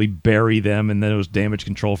absolutely bury them, and then it was damage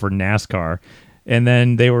control for NASCAR. And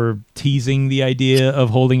then they were teasing the idea of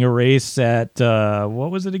holding a race at,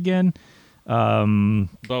 what was it again?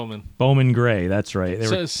 Bowman Gray, that's right. They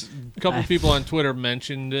were, A couple people on Twitter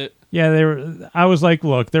mentioned it. yeah, I was like,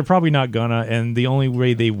 look, they're probably not gonna, and the only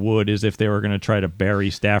way they would is if they were going to try to bury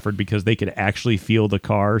Stafford because they could actually feel the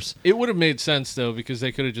cars. It would have made sense, though, because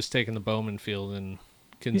they could have just taken the Bowman field and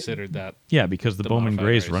considered that. Yeah, because the Bowman modified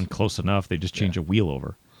Grays race. run close enough. They just change a wheel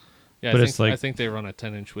over. Yeah, But I it's think, like- I think they run a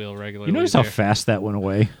 10-inch wheel regularly. You notice how there. fast that went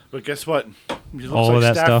away? But guess what? It looks All of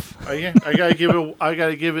that stuff. Yeah, I gotta give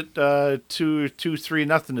it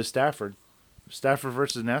 2-3-0 to Stafford. Stafford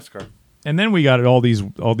versus NASCAR. And then we got all these.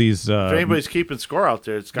 If anybody's keeping score out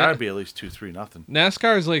there, it's gotta be at least 2-3-0.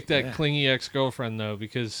 NASCAR is like that clingy ex-girlfriend, though,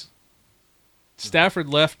 because Stafford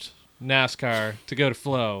left NASCAR to go to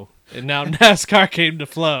Flow, and now NASCAR came to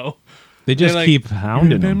Flow. They just They're like, keep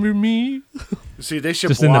hounding them. Remember me? See, they should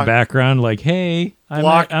Just block. in the background, like, hey,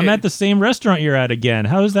 I'm at the same restaurant you're at again.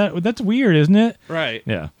 How is that? That's weird, isn't it? Right.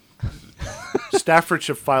 Yeah. Stafford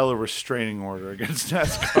should file a restraining order against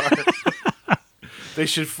NASCAR. They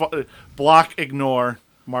should block, ignore,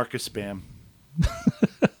 mark as spam.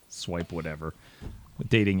 Swipe whatever. A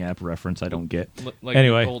dating app reference I don't get. Like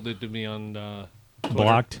Anyway. Nicole did to me on Twitter.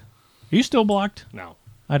 Blocked. Are you still blocked? No.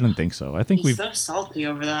 I don't think so. I think He's we've. so salty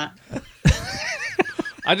over that.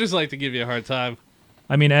 I just like to give you a hard time.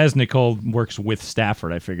 I mean, as Nicole works with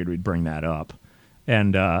Stafford, I figured we'd bring that up.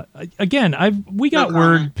 And again, we got No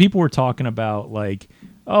word. comment. People were talking about like,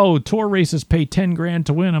 oh, tour races pay $10,000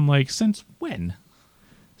 to win. I'm like, since when?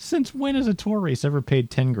 Since when has a tour race ever paid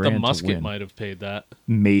 $10,000 The to Musket win? might have paid that.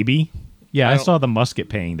 Maybe. Yeah, I I don't- saw the Musket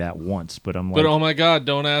paying that once, but I'm like, But oh my God,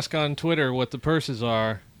 don't ask on Twitter what the purses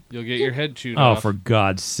are. You'll get your head chewed oh, off. for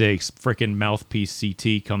God's sakes, frickin' Mouthpiece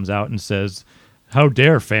CT comes out and says, how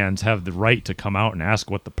dare fans have the right to come out and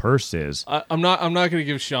ask what the purse is? I'm not going to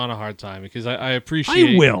give Sean a hard time because I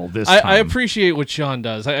appreciate. I will this I time. appreciate what Sean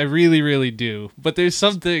does. I really, really do. But there's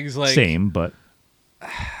some things like Same, but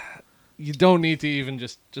you don't need to even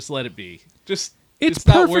just let it be. Just It's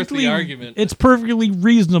not worth the argument. It's perfectly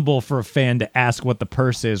reasonable for a fan to ask what the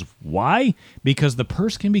purse is. Why? Because the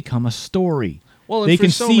purse can become a story. Well, they for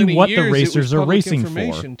can so see many what years, the racers it was are racing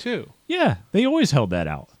information for. Too. Yeah, they always held that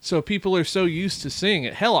out. So people are so used to seeing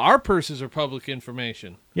it. Hell, our purses are public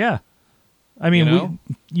information. Yeah. I mean, You know?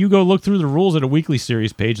 you go look through the rules at a weekly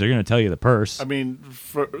series page, they're going to tell you the purse. I mean,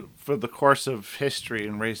 for the course of history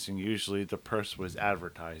in racing, usually the purse was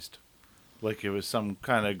advertised, like it was some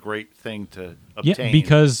kind of great thing to obtain. Yeah,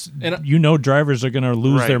 because drivers are going to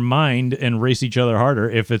lose Right. their mind and race each other harder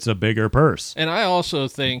if it's a bigger purse. And I also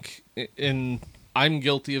think, and I'm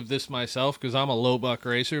guilty of this myself because I'm a low buck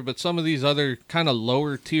racer, but some of these other kind of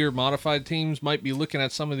lower tier modified teams might be looking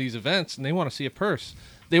at some of these events and they want to see a purse.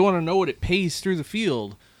 They want to know what it pays through the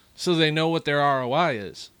field so they know what their ROI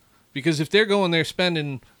is. Because if they're going there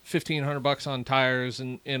spending $1,500 on tires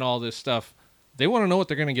and all this stuff, they want to know what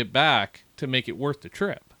they're going to get back to make it worth the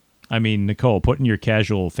trip. I mean, Nicole, putting your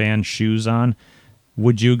casual fan shoes on,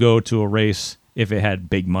 would you go to a race if it had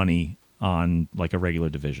big money on like a regular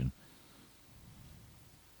division?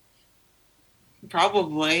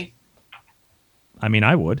 Probably. I mean,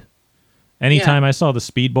 I would. Anytime I saw the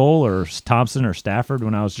Speed Bowl or Thompson or Stafford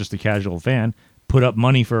when I was just a casual fan put up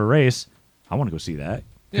money for a race, I want to go see that.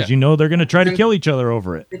 Because Yeah. they're going to try to kill each other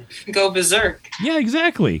over it. Go berserk. Yeah,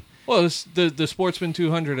 exactly. Well, it's the Sportsman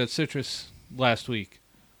 200 at Citrus last week.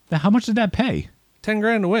 How much did that pay?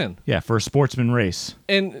 $10,000 to win. Yeah, for a sportsman race,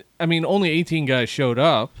 And, I mean, only 18 guys showed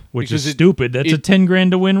up. which because is stupid. That's a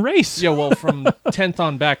 $10,000 to win race. Yeah, well, from 10th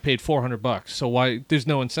on back paid $400. So why? There's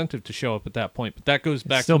no incentive to show up at that point. But that goes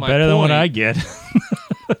back Still to my better than what point. I get.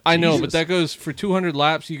 I know, Jesus. but that goes for 200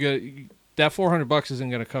 laps. You get that $400 isn't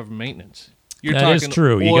going to cover maintenance. You're That talking is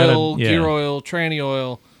true. You oil, gotta- yeah. gear oil, tranny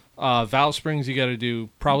oil, valve springs. You got to do.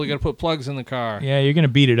 Probably got to put plugs in the car. Yeah, you're going to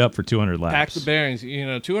beat it up for 200 laps. Pack the bearings.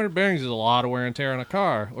 200 bearings is a lot of wear and tear on a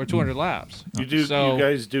car, or 200 laps. You do. So- you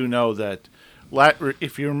guys do know that.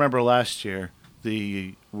 If you remember last year,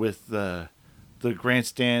 with the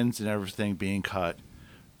grandstands and everything being cut,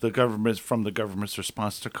 the government's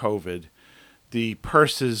response to COVID, the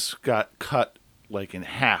purses got cut like in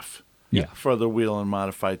half. Yeah. For the Wheel and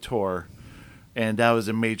Modified Tour, and that was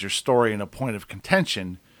a major story and a point of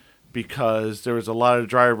contention because there was a lot of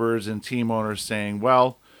drivers and team owners saying,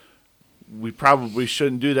 well, we probably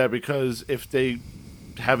shouldn't do that because if they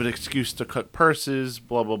have an excuse to cut purses,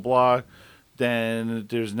 blah, blah, blah, then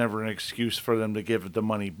there's never an excuse for them to give the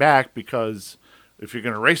money back because if you're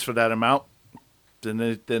going to race for that amount, then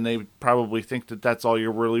they probably think that that's all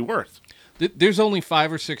you're really worth. There's only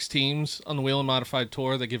 5 or 6 teams on the Wheel and Modified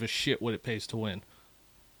Tour that give a shit what it pays to win.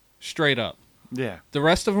 Straight up. Yeah, The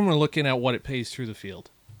rest of them are looking at what it pays through the field.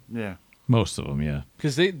 yeah. Most of them, yeah.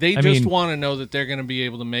 Because they I just mean- want to know that they're going to be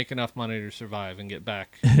able to make enough money to survive and get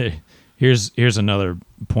back. Here's another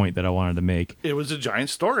point that I wanted to make. It was a giant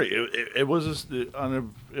story. It was a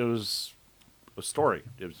story.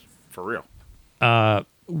 It was for real.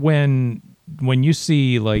 When you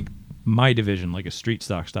see like my division, like a street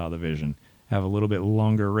stock style division, have a little bit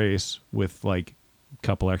longer race with like a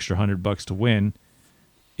couple extra $100 to win,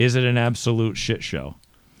 is it an absolute shit show?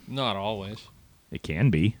 Not always. It can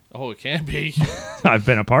be. Oh, it can be. I've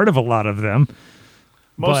been a part of a lot of them.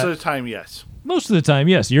 Most But- of the time, yes. Most of the time,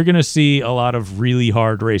 yes, you're going to see a lot of really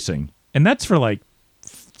hard racing, and that's for like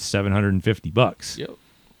 $750. Yep.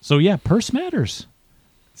 So yeah, purse matters.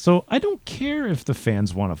 So I don't care if the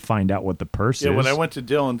fans want to find out what the purse Yeah, is. when I went to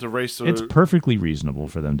Dillon to race, It's perfectly reasonable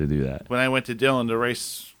for them to do that. when I went to Dillon to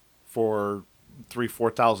race for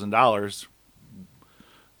 $3,000-$4,000,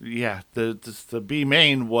 yeah, the B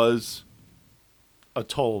main was a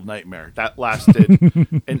total nightmare. That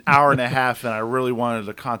lasted an hour and a half, and I really wanted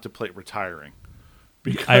to contemplate retiring.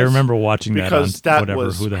 Because I remember watching that on because that whatever,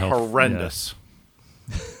 was who the hell, horrendous.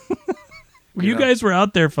 You guys were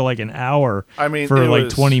out there for like an hour. I mean, for it like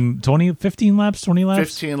was 15 laps, 20 laps.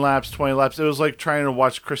 15 laps, 20 laps. It was like trying to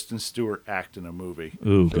watch Kristen Stewart act in a movie.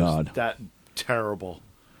 Oh It was God! that terrible.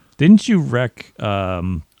 Didn't you wreck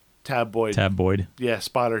Tab Boyd. Tab Boyd? Yeah,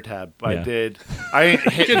 spotter tab. Yeah. I did. I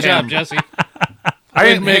didn't hit Good him. job, Jesse. I Way to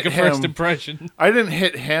didn't make hit a first him. impression. I didn't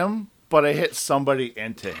hit him, but I hit somebody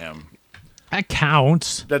into him. That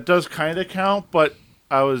counts. That does kind of count, but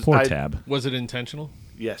I was Poor I, Tab. Was it intentional?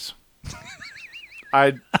 Yes.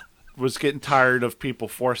 I was getting tired of people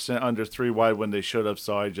forcing it under 3 wide when they should have,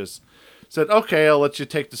 so I just said, "Okay, I'll let you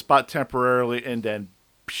take the spot temporarily," and then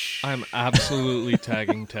I'm absolutely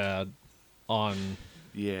tagging Tad on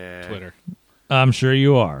yeah. Twitter. I'm sure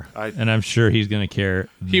you are, I- and I'm sure he's going to care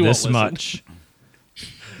He won't this listen. much.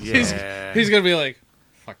 Yeah. He's gonna be like,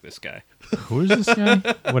 "Fuck this guy." Who is this guy?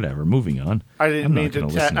 Whatever. Moving on. I I'm didn't not mean to.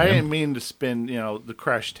 gonna listen to I him. didn't mean to spin. The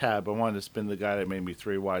crash tab. I wanted to spin the guy that made me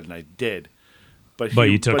 3 wide, and I did. But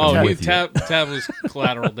you took Oh, him he, with you. tab was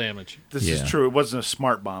collateral damage. This Yeah. is true. It wasn't a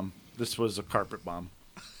smart bomb. This was a carpet bomb.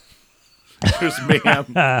 It was mayhem.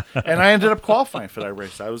 And I ended up qualifying for that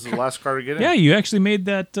race. I was the last car to get in. Yeah, you actually made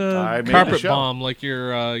that. I made the Carpet show. bomb, like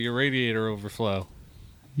your radiator overflow.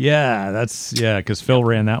 Yeah, because Phil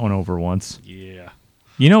ran that one over once. Yeah.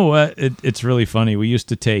 You know what? It's really funny. We used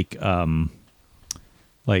to take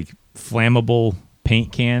like flammable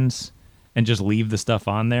paint cans and just leave the stuff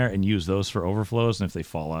on there and use those for overflows. And if they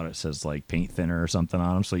fall out, it says like paint thinner or something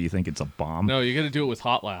on them, so you think it's a bomb. No, you got to do it with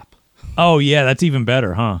hot lap. Oh yeah, that's even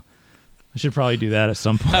better, huh? I should probably do that at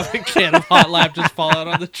some point. Have a can of hot lap just fall out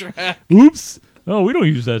on the track. Oops. Oh, we don't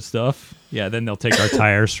use that stuff. Yeah, then they'll take our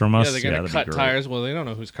tires from us. Yeah, they're gonna that'd be cut great. tires. Well, they don't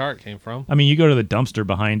know whose car it came from. I mean, you go to the dumpster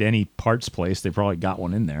behind any parts place, they probably got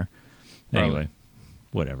one in there. Probably. Anyway,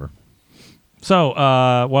 whatever. So,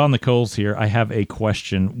 while on the coals here, I have a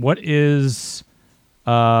question. What is,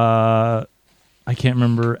 I can't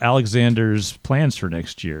remember Alexander's plans for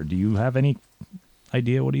next year. Do you have any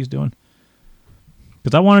idea what he's doing?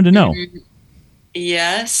 Because I wanted to know.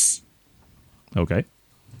 Yes. Okay.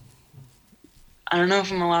 I don't know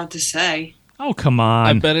if I'm allowed to say. Oh, come I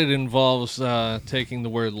on. bet it involves taking the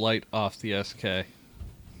word light off the SK.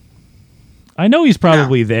 I know he's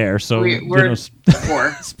probably there, so We're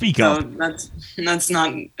poor. speak So up. that's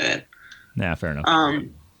not it. Nah, fair enough.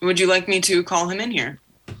 Would you like me to call him in here?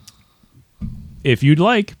 If you'd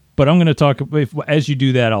like, but I'm going to talk. As you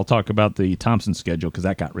do that, I'll talk about the Thompson schedule because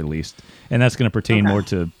that got released, and that's going to pertain more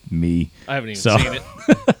to me. I haven't even So- seen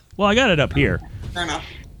it. Well, I got it up here. Fair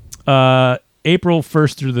enough. April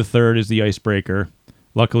 1st through the 3rd is the icebreaker.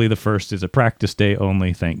 Luckily, the 1st is a practice day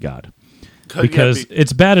only, thank God. Because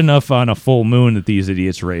it's bad enough on a full moon that these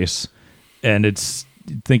idiots race. And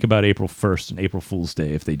think about April 1st and April Fool's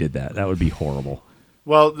Day if they did that. That would be horrible.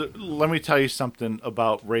 Well, let me tell you something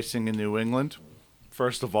about racing in New England.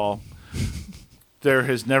 First of all, there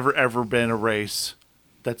has never, ever been a race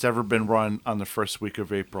that's ever been run on the first week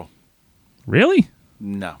of April. Really?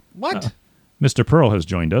 No. What? Mr. Pearl has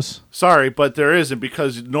joined us. Sorry, but there isn't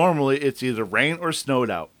because normally it's either rain or snowed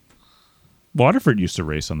out. Waterford used to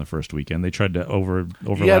race on the first weekend. They tried to overlap.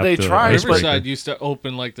 Yeah, they the tried, icebreaker. Riverside used to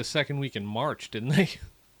open like the second week in March, didn't they?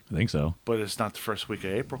 I think so. But it's not the first week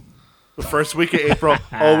of April. The first week of April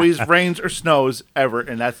always rains or snows ever,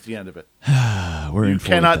 and that's the end of it. We're You in for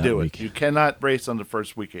cannot that do week. it. You cannot race on the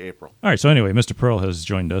first week of April. All right, so anyway, Mr. Pearl has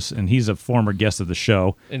joined us, and he's a former guest of the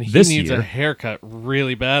show. And he this needs year. a haircut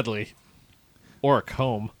really badly. Or a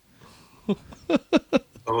comb.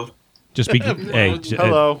 Just be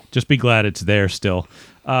Hello. just be glad it's there still.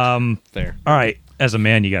 Fair. All right, as a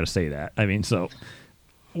man, you got to say that. I mean, so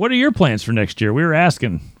what are your plans for next year? We were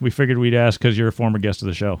asking. We figured we'd ask because you're a former guest of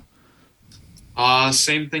the show.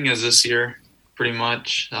 Same thing as this year, pretty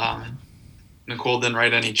much. Nicole didn't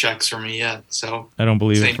write any checks for me yet, so I don't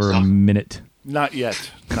believe it Same for a stuff. minute. Not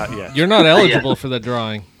yet. Not yet. You're not eligible for the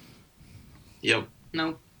drawing. yep.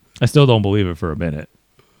 No. I still don't believe it for a minute.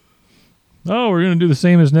 Oh, we're gonna do the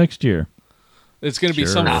same as next year. It's going to be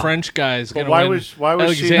Sure. some No. French guy's But going to win. why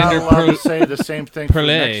was she not Alexander allowed to say the same thing for Perlet.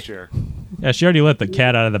 next year? Yeah, she already let the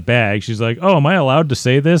cat out of the bag. She's like, "Oh, am I allowed to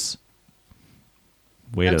say this?"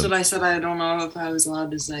 That's what I said. I don't know if I was allowed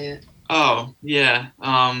to say it. Oh, yeah.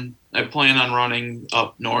 I plan on running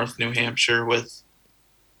up north New Hampshire with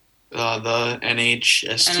the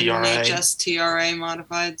NHSTRA. And NHSTRA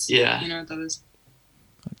modifieds. Yeah. You know what that is?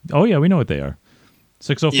 Oh yeah, we know what they are.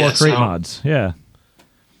 604 Yeah, crate so- mods. Yeah,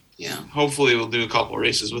 Yeah. Hopefully we'll do a couple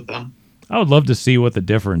races with them. I would love to see what the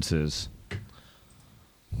difference is.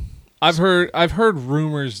 I've heard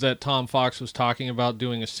rumors that Tom Fox was talking about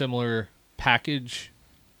doing a similar package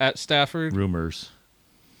at Stafford, Rumors.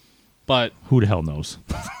 but Who the hell knows?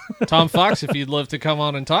 Tom Fox, if you'd love to come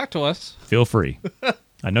on and talk to us, Feel free.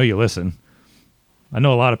 I know you listen. I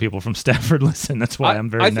know a lot of people from Stafford listen. That's why I'm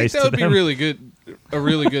very I nice think that to would them. be really good, a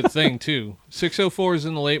really good thing too. 604s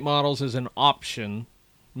in the late models is an option,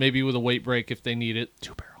 maybe with a weight break if they need it.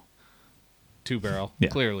 Two barrel, Yeah.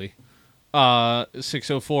 clearly.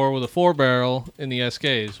 604 with a 4-barrel in the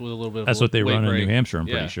SKs with a little bit of That's a what they weight run in break. New Hampshire, I'm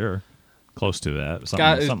Yeah. pretty sure. Close to that.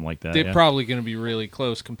 Got- Something like that. They're yeah. probably going to be really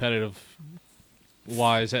close competitive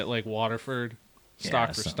wise at like Waterford, stock Yeah,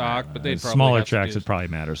 for something stock, like but that. they probably Smaller have to tracks, do- it probably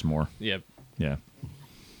matters more. Yeah. Yeah.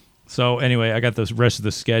 So anyway, I got the rest of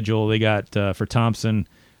the schedule. They got for Thompson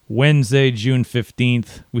Wednesday, June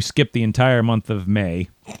 15th. We skipped the entire month of May.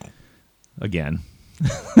 Again.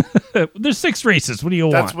 There's 6 races. What do you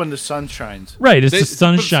That's want? when the sun shines. Right, it's They- the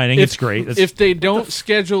sun shining. if- It's great. It's, If they don't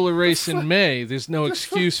schedule a race in May, there's no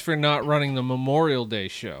excuse for not running the Memorial Day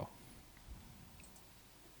show.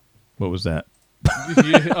 what was that?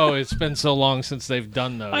 It's been so long since they've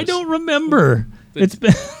done those. I don't remember. The It's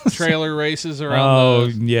been trailer races around Oh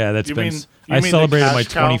the yeah, that's You been. mean- I you mean the celebrated my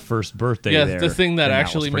cash cow? 21st birthday yeah, there. the thing that and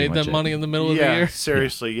actually was pretty made much them it. money in the middle of the Yeah, year.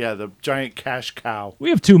 seriously. Yeah, the giant cash cow. We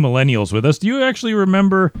have 2 millennials with us. Do you actually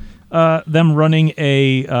remember them running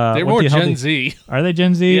a? They're what more the hell Gen they- Z. Are they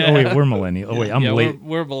Gen Z? Yeah. Oh wait, we're millennial. Oh wait, I'm yeah, late.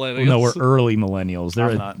 We're millennials. No, we're early millennials. They're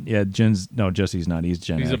I'm not. Yeah, Jen's. No, Jesse's not. He's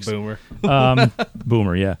Gen He's X. a boomer.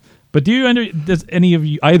 Boomer, yeah. But does any of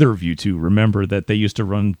you, either of you two, remember that they used to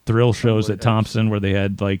run thrill shows at Thompson where they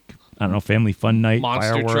had like, I don't know, family fun night,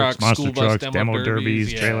 Monster fireworks, trucks, monster school bus trucks, demo demo derbies,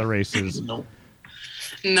 derbies, yeah. trailer races? Nope.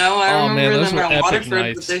 No, I Oh, man, remember those them were at epic Waterford,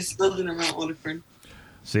 nights. but they still didn't run at Waterford.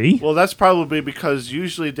 See? Well, that's probably because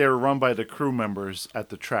usually they were run by the crew members at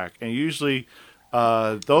the track, and usually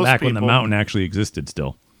those Back people, when the mountain actually existed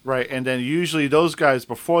still. right? And then usually those guys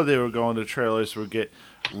before they were going to trailers would get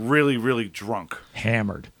really, really drunk,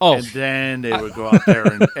 Hammered. Oh, and then they would go out there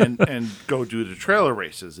and go do the trailer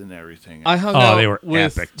races and everything. I hung Oh, out they were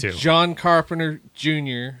with epic, too. John Carpenter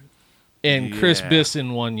Jr. and Chris Yeah.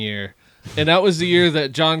 Bisson one year. And that was the year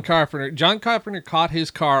that John Carpenter caught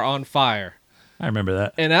his car on fire. I remember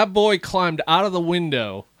that. And that boy climbed out of the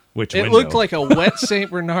window. Which It window? looked like a wet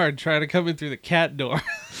St. Bernard trying to come in through the cat door.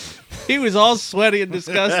 He was all sweaty and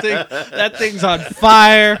disgusting. That thing's on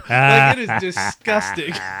fire. Like, it is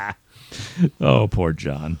disgusting. Oh, poor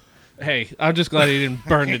John. Hey, I'm just glad he didn't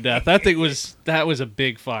burn to death. That was a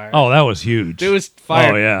big fire. Oh, that was huge. It was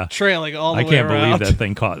fire Oh, yeah. trailing all the I way can't around. believe that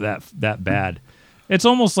thing caught that bad. It's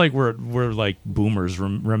almost like we're like boomers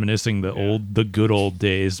reminiscing the good old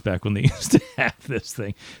days back when they used to have this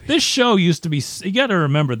thing. This show used to be. You got to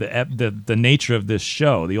remember the nature of this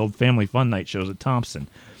show. The old Family Fun Night shows at Thompson.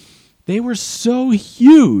 They were so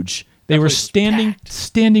huge. They were place was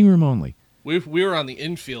standing room only. We were on the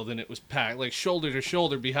infield and it was packed, like shoulder to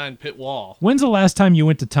shoulder behind pit wall. When's the last time you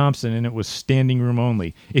went to Thompson and it was standing room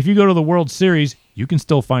only? If you go to the World Series, you can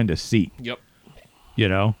still find a seat. Yep. You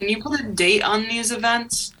know, Can you put a date on these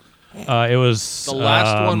events? it was The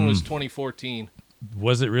last one was 2014.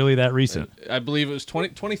 Was it really that recent? I believe it was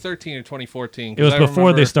 2013 or 2014. It was 'cause I before they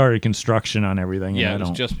remember- started construction on everything. Yeah, and I it was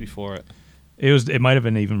don't- just before it. It might have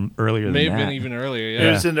been even earlier May than have that. been even earlier. It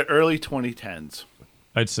Yeah. was in the early 2010s,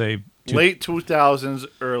 I'd say late 2000s,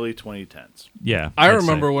 early 2010s. yeah. I I'd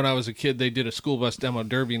remember say. when I was a kid, they did a school bus demo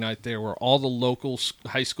derby night there, where all the local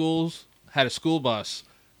high schools had a school bus,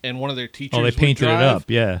 and one of their teachers. Oh, they would painted it drive. up,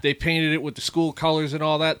 yeah. They painted it with the school colors and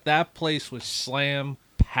all that. That place was slam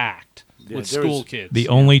packed Yeah, with there school was- kids. The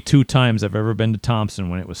only 2 times I've ever been to Thompson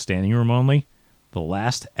when it was standing room only, the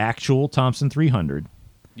last actual Thompson 300,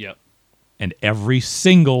 Yep. and every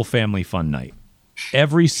single Family Fun Night.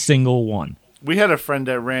 Every single one. We had a friend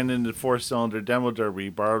that ran into 4-cylinder demo derby. He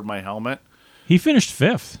borrowed my helmet. He finished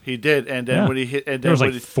 5th. He did, and then Yeah. when he hit, and There then was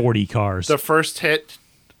when like 40 cars. the first hit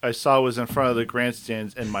I saw was in front of the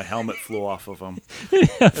grandstands, and my helmet flew off of him. And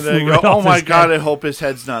then I Flew go, right "Oh off my his god! head. I hope his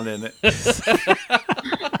head's not in it."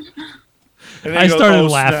 And then I he goes, started "Oh,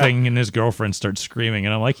 snap. laughing, and his girlfriend starts screaming,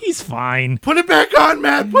 and I'm like, he's fine. Put it back on,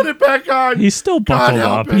 Matt. Put it back on. He's still God buckled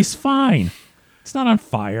help up. it. He's fine. It's not on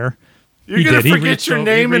fire. You're He gonna did. He forget reached your over-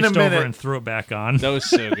 name he in a reached over minute. and threw it back on. That was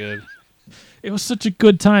so good. It was such a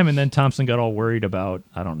good time, and then Thompson got all worried about,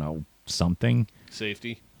 I don't know, something.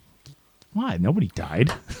 Safety. Why? Nobody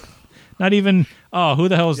died. Not even, who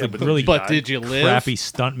the hell is Yeah, the but really But did you live? crappy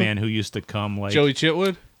stuntman who used to come? Like Joey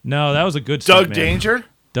Chitwood? No, that was a good Doug stuntman. Danger.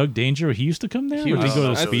 Doug Danger, he used to come there? He Or did he was- go to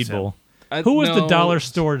the that was Speed him. Bowl? Who was the No. dollar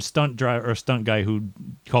store stunt driver or stunt guy who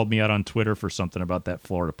called me out on Twitter for something about that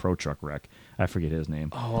Florida Pro Truck wreck? I forget his name.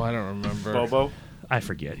 Oh, I don't remember. Bobo. I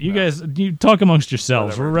forget. You guys, you talk amongst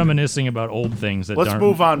yourselves. Whatever. We're reminiscing about old things that Let's aren't,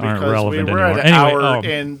 move on aren't because we relevant were anymore. at an Anyway,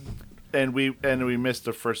 hour and we missed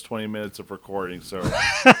the first 20 minutes of recording. So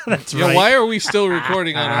that's Yeah, right. why are we still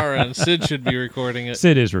recording on our end? Sid should be recording it.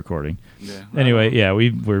 Sid is recording. yeah. Anyway, yeah,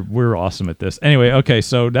 we're awesome at this. Anyway, okay,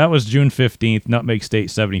 so that was June 15th, Nutmeg State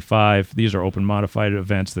 75. These are open modified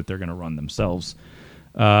events that they're going to run themselves.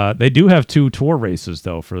 They do have 2 tour races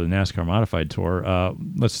though for the NASCAR Modified Tour.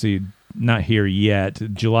 Let's see, not here yet.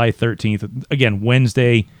 July 13th, again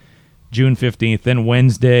Wednesday, June 15th, then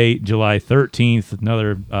Wednesday, July 13th,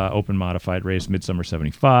 another open modified race, Midsummer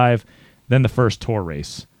 75. Then the first tour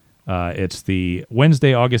race. It's the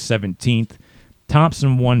Wednesday, August 17th,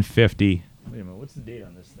 Thompson 150. Wait a minute, what's the date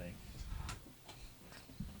on this thing?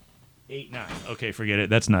 8/9. Okay, forget it.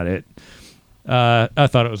 That's not it. I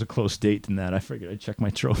thought it was a close date than that. I figured I'd check my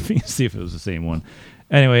trophy and see if it was the same one.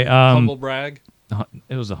 Anyway, Humble brag.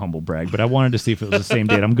 it was a humble brag, but I wanted to see if it was the same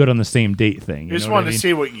date. I'm good on the same date thing. You just know what wanted I to mean?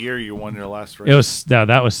 see what year you won your last race. It was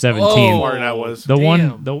that was 17. Or that was. The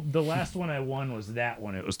Damn. the last one I won was that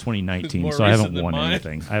one. It was 2019, More so I haven't recent than won mine.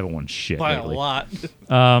 anything. I haven't won shit By lately. a lot.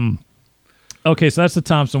 Okay, so that's the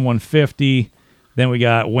Thompson 150. Then we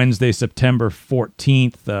got Wednesday, September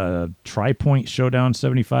 14th, Tri-Point Showdown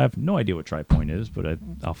 75. No idea what Tri-Point is, but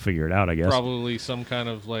I'll figure it out, I guess. Probably some kind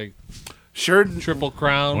of like Sure. Triple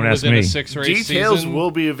Crown Don't ask within a me. 6-race Details season.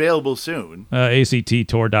 will be available soon.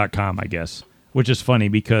 ACTtour.com, I guess, which is funny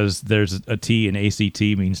because there's a T in ACT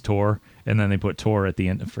means tour, and then they put tour at the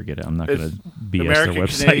end. Forget it. I'm not going It's to BS American their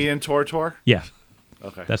website. Canadian Tour. Yeah,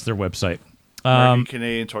 Okay. that's their website. American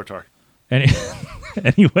Canadian Tour.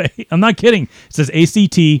 Anyway, I'm not kidding. It says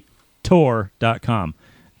ACTtour.com.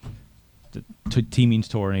 T means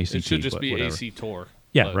tour and ACT. It should just but be whatever. AC Tour.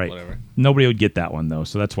 Yeah, but right. Whatever. Nobody would get that one, though,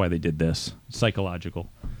 so that's why they did this. Psychological.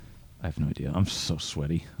 I have no idea. I'm so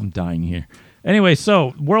sweaty. I'm dying here. Anyway,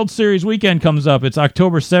 so World Series weekend comes up. It's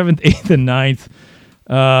October 7th, 8th, and 9th.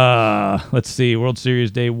 Let's see. World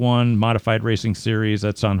Series Day 1, Modified Racing Series.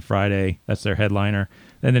 That's on Friday. That's their headliner.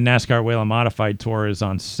 Then the NASCAR Whelen Modified Tour is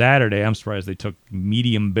on Saturday. I'm surprised they took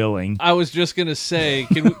medium billing. I was just gonna say,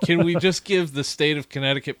 can we just give the state of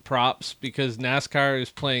Connecticut props because NASCAR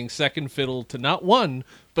is playing second fiddle to not one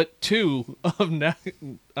but two of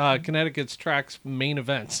Connecticut's track's main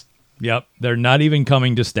events. Yep. They're not even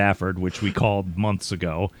coming to Stafford, which we called months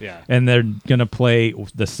ago. Yeah. And they're going to play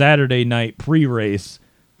the Saturday night pre-race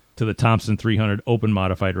to the Thompson 300 Open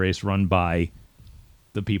Modified race run by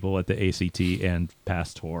the people at the ACT and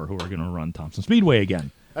Pass Tour who are going to run Thompson Speedway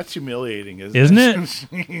again. That's humiliating, isn't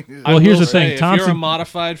it? I Well, here's will the thing. say, if Thompson, you're a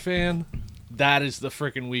modified fan, that is the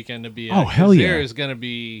freaking weekend to be at. Oh, 'cause hell yeah. There is going to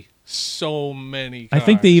be so many I cars.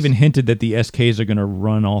 think they even hinted that the SKs are going to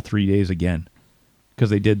run all 3 days again because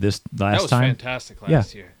they did this last That was time. fantastic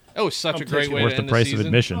last year. That was such a great way Worth to the end price the of season.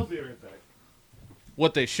 admission.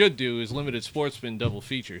 What they should do is limited sportsman double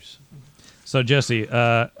features. So, Jesse,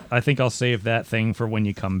 I think I'll save that thing for when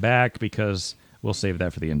you come back because we'll save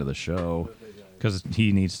that for the end of the show because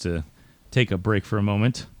he needs to take a break for a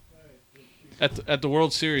moment. At the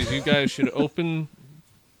World Series, you guys should open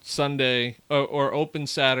Sunday or open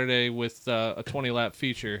Saturday with a 20-lap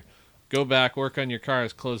feature. Go back, work on your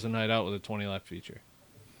cars, close the night out with a 20-lap feature.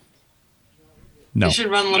 No, You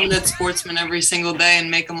should run limited sportsman every single day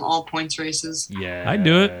and make them all points races. Yeah, I'd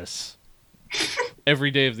do it.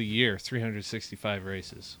 Every day of the year, 365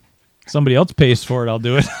 races. somebody else pays for it. I'll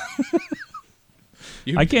do it.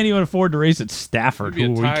 You'd, I can't even afford to race at Stafford.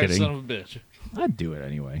 you'd be Who a are we tired kidding? son of a bitch. I'd do it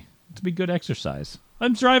anyway. It'd be good exercise.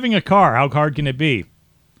 I'm driving a car. How hard can it be?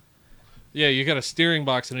 Yeah, you got a steering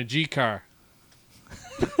box and a G car.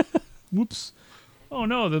 Whoops. Oh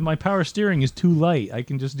no, my power steering is too light. I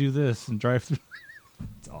can just do this and drive through.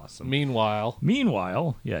 It's awesome. Meanwhile,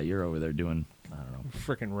 Yeah, you're over there doing, I don't know.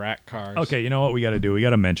 freaking rat cars. Okay, you know what we got to do? We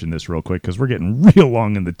got to mention this real quick because we're getting real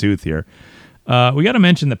long in the tooth here. We got to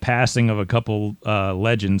mention the passing of a couple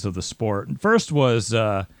legends of the sport. First was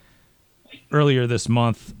earlier this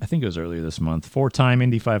month. I think it was earlier this month. 4-time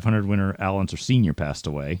Indy 500 winner Al Unser Sr. passed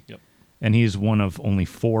away. Yep. And he's one of only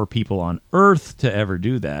 4 people on Earth to ever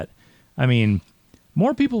do that. I mean,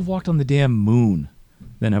 more people have walked on the damn moon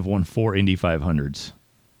than have won 4 Indy 500s.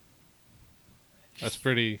 That's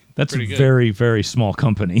pretty. That's pretty a good. very, very small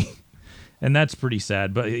company. And that's pretty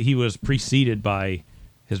sad. But he was preceded by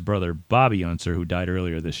his brother Bobby Unser, who died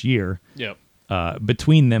earlier this year. Yep.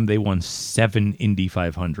 Between them, they won 7 Indy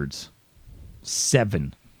 500s.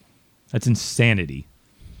 7. That's insanity.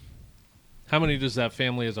 How many does that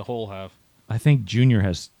family as a whole have? I think Junior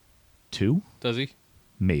has 2, Does he?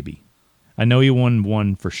 maybe. I know he won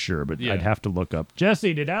 1 for sure, but Yeah. I'd have to look up.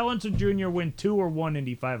 Jesse, did Al Unser Jr. win 2 or 1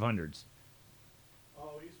 Indy 500s?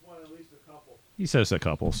 Oh, he's won at least a couple. He says a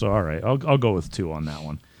couple, so all right. I'll go with 2 on that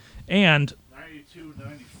one. And 92,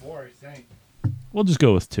 94, I think. we'll just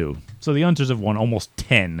go with 2. So the Unsers have won almost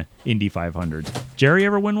 10 Indy 500s. Jerry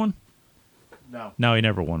ever win one? No. No, he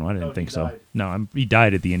never won one. I didn't No, think he so. died. No, he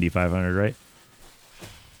died at the Indy 500, right?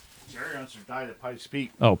 Jerry Unser died at Pikes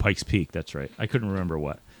Peak. Oh, Pikes Peak. That's right. I couldn't remember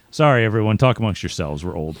what. Sorry, everyone. Talk amongst yourselves.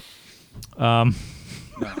 We're old. My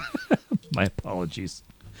apologies.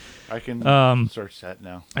 I can search that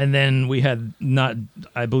now. And then we had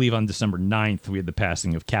I believe on December 9th, we had the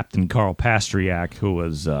passing of Captain Carl Pastriak, who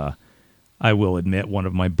was, I will admit, one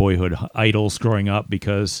of my boyhood idols growing up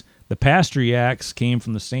because the Pastriaks came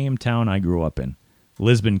from the same town I grew up in,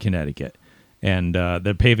 Lisbon, Connecticut. And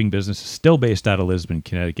the paving business is still based out of Lisbon,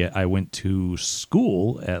 Connecticut. I went to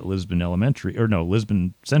school at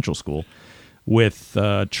Lisbon Central School with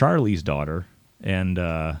Charlie's daughter, and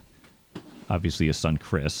obviously his son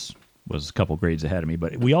Chris was a couple grades ahead of me,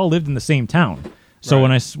 but we all lived in the same town. So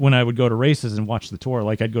when I would go to races and watch the tour,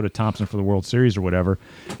 like I'd go to Thompson for the World Series or whatever,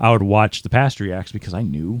 I would watch the Pastriacs because I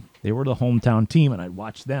knew they were the hometown team, and I'd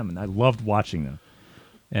watch them, and I loved watching them.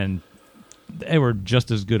 And they were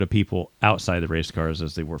just as good a people outside the race cars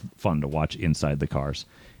as they were fun to watch inside the cars.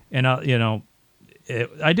 And,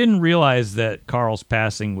 I didn't realize that Carl's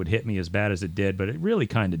passing would hit me as bad as it did, but it really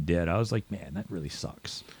kind of did. I was like, man, that really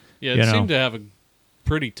sucks. Yeah, it seemed to have a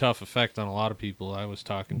pretty tough effect on a lot of people I was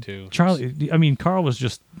talking to. Carl was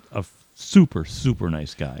just a super, super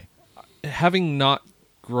nice guy. Having not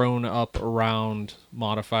grown up around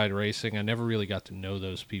modified racing, I never really got to know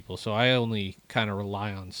those people, so I only kind of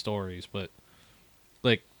rely on stories. But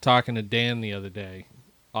like talking to Dan the other day,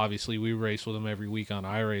 obviously we race with him every week on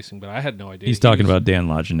iRacing, but I had no idea. He's talking about Dan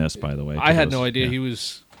Lajeunesse, by the way. I had no idea he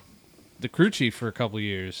was the crew chief for a couple of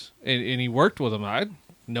years, and he worked with him. I had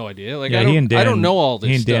no idea. Like, I don't know all this stuff.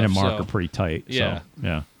 He and Dan and Mark are pretty tight. Yeah. So,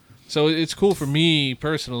 yeah. So it's cool for me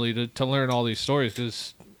personally to learn all these stories,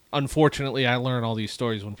 because unfortunately I learn all these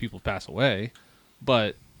stories when people pass away,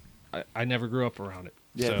 but I never grew up around it.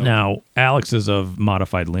 Yeah. So. Now, Alex is of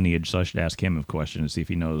modified lineage, so I should ask him a question to see if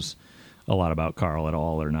he knows a lot about Carl at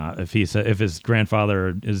all or not. If his grandfather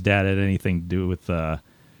or his dad had anything to do with the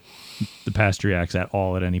Pastriacs at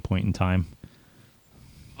all at any point in time.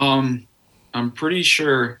 I'm pretty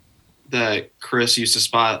sure that Chris used to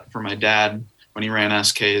spot for my dad when he ran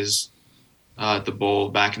SKs at the Bowl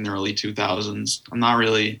back in the early 2000s. I'm not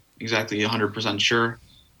really exactly 100% sure.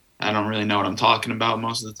 I don't really know what I'm talking about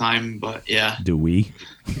most of the time, but yeah. Do we?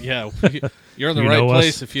 Yeah, you're in the right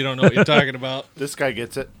place if you don't know what you're talking about. This guy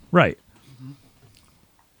gets it. Right.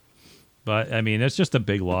 But, I mean, it's just a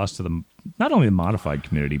big loss to not only the modified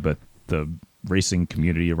community, but the racing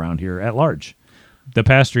community around here at large. The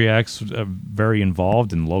Pastriacs are very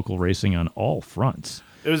involved in local racing on all fronts.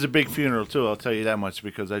 It was a big funeral, too, I'll tell you that much,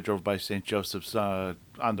 because I drove by St. Joseph's on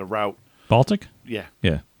the route. Baltic? Yeah.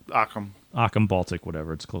 Yeah. Occam, Baltic,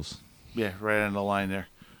 whatever. It's close. Yeah, right on the line there.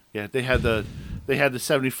 Yeah, they had the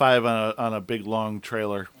 75 on a big long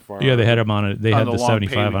trailer. They had them on it. They had the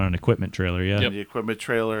 75 paving. on an equipment trailer. Yeah, The equipment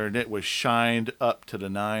trailer, and it was shined up to the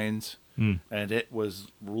nines, and it was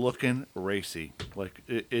looking racy. Like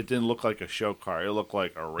it didn't look like a show car; it looked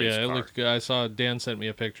like a race car. Yeah, it looked good. I saw Dan sent me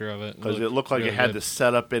a picture of it because it looked like it had the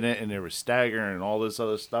setup in it, and there was stagger and all this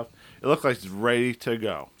other stuff. It looked like it's ready to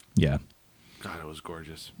go. Yeah. God, it was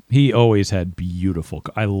gorgeous. He always had beautiful.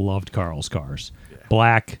 I loved Carl's cars. Yeah.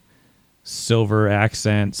 Black, silver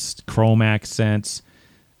accents, chrome accents.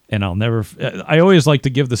 And I always like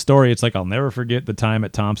to give the story. It's like, I'll never forget the time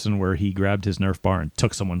at Thompson where he grabbed his Nerf bar and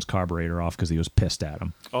took someone's carburetor off because he was pissed at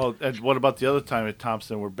him. Oh, and what about the other time at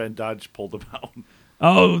Thompson where Ben Dodge pulled him out?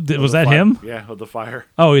 Oh, was that him? Yeah, with the fire.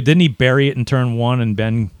 Oh, didn't he bury it in turn one and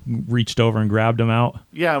Ben reached over and grabbed him out?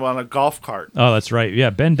 Yeah, on a golf cart. Oh, that's right. Yeah,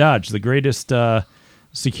 Ben Dodge, the greatest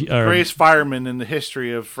greatest fireman in the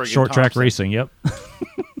history of friggin' short track Thompson. racing. Yep.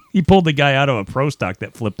 He pulled the guy out of a pro stock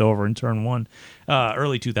that flipped over in turn one.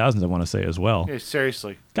 Early 2000s, I want to say as well. Yeah,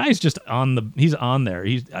 seriously. Guy's just he's on there.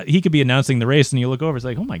 He could be announcing the race and you look over, it's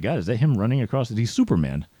like, oh my God, is that him running across it? He's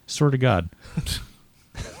Superman. Swear to God.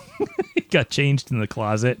 He got changed in the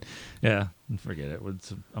closet. Yeah, forget it.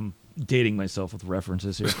 I'm dating myself with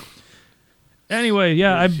references here. Anyway,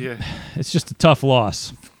 it's just a tough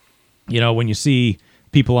loss. You know, when you see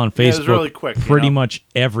people on Facebook it was really quick, pretty much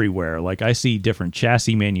everywhere. Like, I see different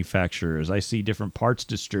chassis manufacturers. I see different parts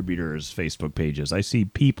distributors' Facebook pages. I see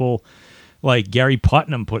people like Gary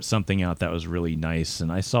Putnam put something out that was really nice.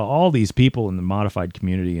 And I saw all these people in the modified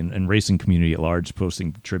community and racing community at large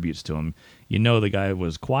posting tributes to him. You know, the guy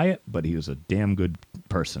was quiet, but he was a damn good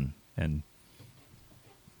person. And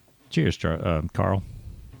cheers, Carl.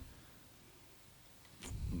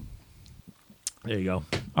 There you go.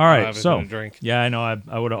 All right, so drink. Yeah, I know.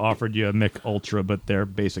 I would have offered you a Mick Ultra, but they're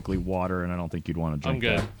basically water, and I don't think you'd want to drink.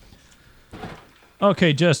 I'm good. That.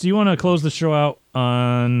 Okay, Jess, do you want to close the show out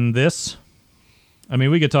on this? I mean,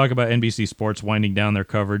 we could talk about NBC Sports winding down their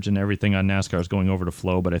coverage and everything on NASCAR's going over to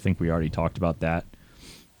Flow, but I think we already talked about that.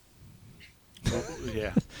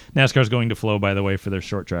 Yeah. NASCAR's going to Flow, by the way, for their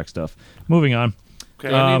short track stuff. Moving on. Okay.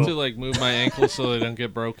 Do I need to move my ankles so they don't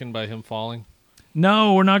get broken by him falling?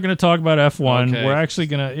 No, we're not going to talk about F1. Okay. We're actually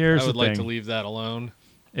going to... Here's the thing. I would like to leave that alone.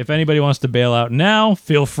 If anybody wants to bail out now,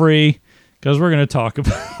 feel free, because we're going to talk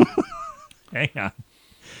about... Hang on.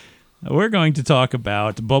 We're going to talk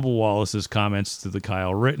about Bubba Wallace's comments to the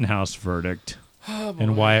Kyle Rittenhouse verdict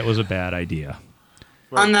and why it was a bad idea.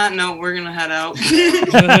 On that note, we're gonna head out.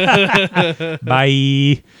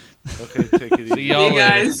 Bye. Okay, take it See easy. y'all Hey later.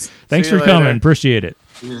 guys, Thanks See you for coming. later. Appreciate it.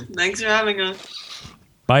 thanks for having us.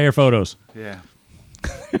 Buy your photos. Yeah.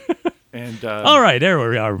 And All right, there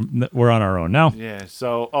we are. We're on our own now. yeah.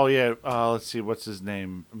 So, let's see. What's his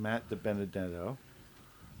name? Matt DiBenedetto.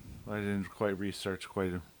 I didn't quite research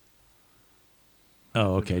quite.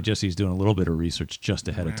 Oh, okay. Jesse's doing a little bit of research just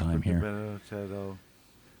ahead of time here. DiBenedetto.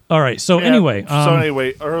 All right. So Yeah,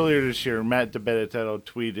 anyway, earlier this year, Matt DiBenedetto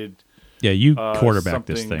tweeted yeah, you quarterback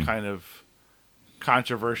this something thing. kind of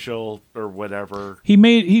controversial or whatever. He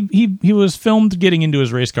was filmed getting into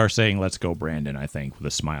his race car saying "Let's go, Brandon." I think with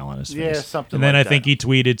a smile on his face. Yeah, something And then like I think that. he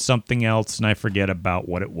tweeted something else, and I forget about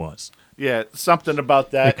what it was. Yeah, something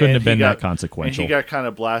about that. It couldn't and have been he that got- consequential. And he got kind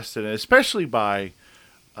of blasted, especially by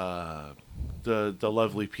the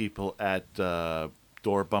lovely people at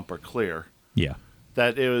Door Bumper Clear. Yeah.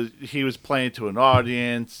 That he was playing to an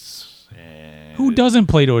audience. And Who doesn't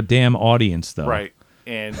play to a damn audience though? Right.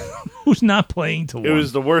 And Who's not playing to it one?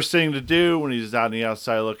 was the worst thing to do when he's out on the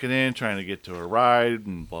outside looking in, trying to get to a ride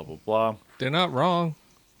and blah, blah, blah. They're not wrong.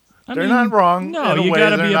 I They're mean, not wrong. No, in a you way,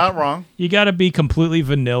 gotta they're be not wrong. You got to be completely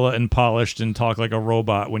vanilla and polished and talk like a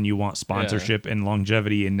robot when you want sponsorship and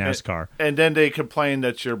longevity in NASCAR. And then they complain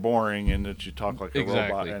that you're boring and that you talk like a robot,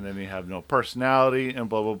 Exactly. and then you have no personality and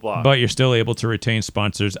blah, blah, blah. But you're still able to retain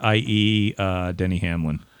sponsors, i.e., Denny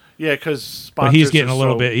Hamlin. Yeah, because But he's getting a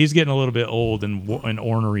little bit old and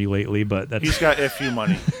ornery lately. But that's He's got FU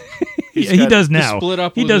money. yeah, he does The now. split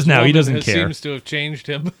up He with does his now. He woman doesn't has- care. Seems to have changed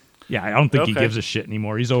him. Yeah, I don't think he Okay. gives a shit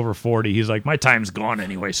anymore. He's over 40. He's like, my time's gone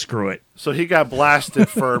anyway. Screw it. So he got blasted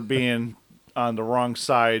for being on the wrong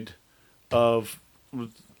side of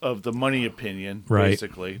the money opinion, Right.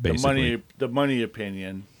 basically. Basically. The money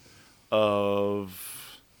opinion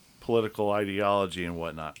of political ideology and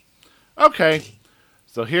whatnot. Okay.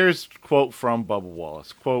 So here's a quote from Bubba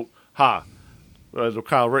Wallace. Quote, the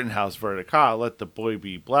Kyle Rittenhouse verdict. Let the boy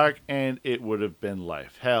be black, and it would have been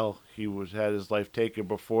life. Hell, he had his life taken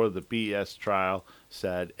before the BS trial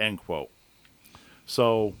said, end quote.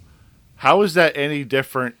 So how is that any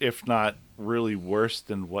different, if not really worse,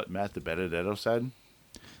 than what Matt DiBenedetto said?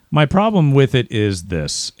 My problem with it is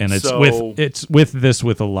this, and it's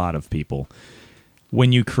with a lot of people.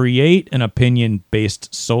 When you create an opinion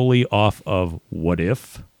based solely off of what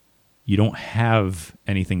if, you don't have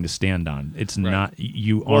anything to stand on. It's not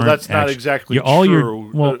you. Well, aren't that's not actu- exactly you- all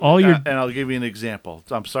true. your And I'll give you an example.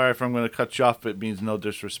 I'm sorry if I'm going to cut you off. It means no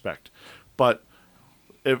disrespect. But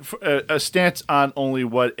if a stance on only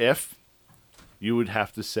what if, you would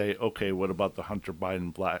have to say, okay, what about the Hunter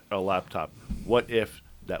Biden laptop? What if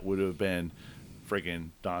that would have been friggin'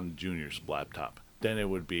 Don Jr.'s laptop? Then it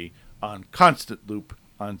would be on constant loop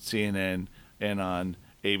on CNN and on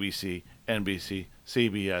ABC, NBC,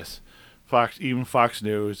 CBS, Fox, even Fox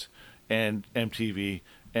News and MTV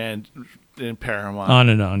and Paramount. on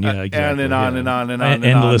and on, yeah, exactly. And on yeah. and on and on and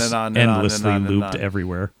on and on and endlessly on and on looped and on.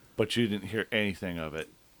 everywhere. But you didn't hear anything of it,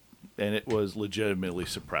 and it was legitimately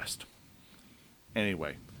suppressed.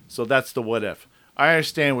 Anyway, so that's the what if. I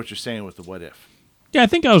understand what you're saying with the what if. Yeah, I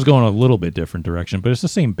think I was going a little bit different direction, but it's the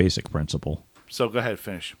same basic principle. So go ahead,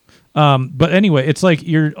 finish. But anyway, it's like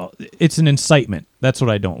it's an incitement. That's what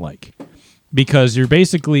I don't like, because you're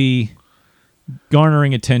basically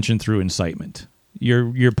garnering attention through incitement.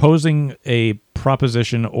 You're posing a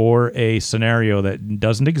proposition or a scenario that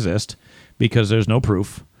doesn't exist because there's no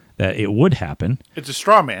proof that it would happen. It's a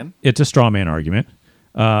straw man, It's a straw man argument,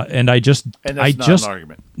 and and that's not an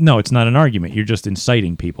argument. No, it's not an argument. You're just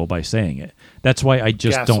inciting people by saying it. That's why I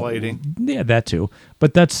just Gaslighting. don't. Yeah, that too.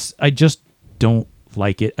 But I just don't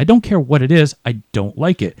like it. I don't care what it is. I don't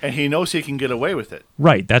like it. And he knows he can get away with it.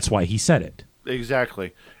 Right. That's why he said it.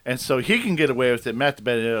 Exactly. And so he can get away with it. Matt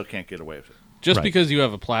DiBenedetto can't get away with it. Just Right. because you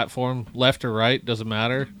have a platform, left or right, doesn't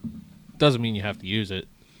matter. Doesn't mean you have to use it.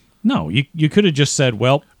 No, you could have just said,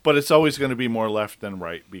 well, But it's always going to be more left than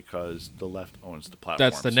right because the left owns the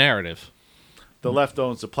platforms. That's the narrative. The left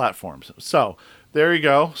owns the platforms. So there you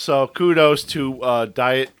go. So kudos to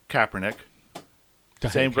Diet Kaepernick.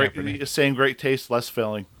 Same great taste, less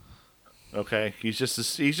filling. Okay, he's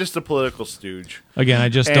just a political stooge. again, I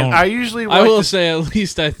just And don't. I usually I like will to- say, at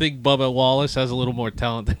least I think Bubba Wallace has a little more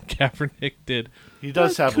talent than Kaepernick did. he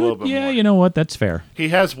does have a little bit yeah, more. you know what? That's fair. He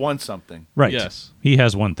has won something. Right. Yes. He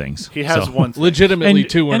has won things. He has So- won. Things. Legitimately, And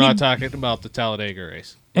too. We're any- not talking about the Talladega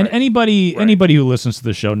race. And Right. anybody Right. anybody who listens to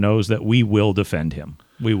the show knows that we will defend him.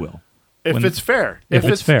 We will. If it's fair. If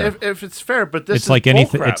it's fair. If it's fair, but this It's is like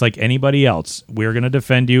anything. bullcrap. It's like anybody else. We're going to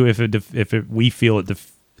defend you if we feel it.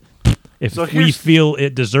 If So we here's- feel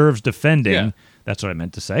it deserves defending. Yeah. That's what I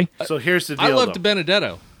meant to say. So here's the deal. I love though. De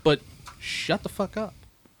Benedetto, but shut the fuck up.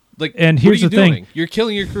 Like, And what here's are you the thing. doing? You're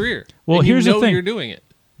killing your career. Well, and here's the you know thing. you're doing it.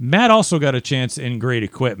 Matt also got a chance in great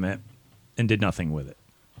equipment and did nothing with it.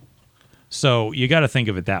 So you got to think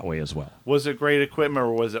of it that way as well. Was it great equipment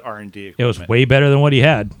or was it R&D equipment? It was way better than what he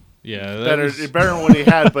had. Yeah, that better was- better than what he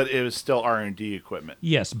had, but it was still R&D equipment.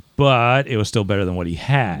 Yes, but it was still better than what he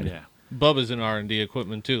had. Yeah. Bubba's in R&D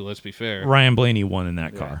equipment too. Let's be fair. Ryan Blaney won in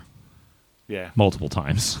that car Yeah. multiple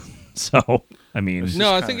times. So, I mean,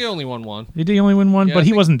 No, I think he only won one. did he only win one? Yeah, But I he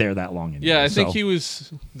think- wasn't there that long anyway. Yeah, I think so- he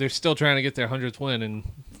was. They're still trying to get their 100th win,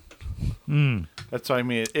 and That's what I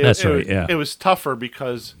mean. That's right, yeah. It was tougher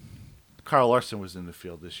because Carl Larson was in the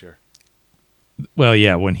field this year. Well,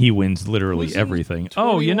 yeah, when he wins literally who's in everything.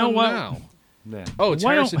 Oh, you know 21 what? now? Yeah. Oh, it's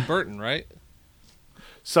Why don't- Harrison Burton, right?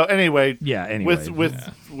 So anyway, Yeah, anyway.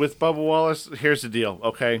 with Bubba Wallace, here's the deal.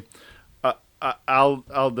 Okay,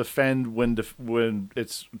 I'll defend when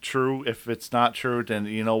it's true. If it's not true, then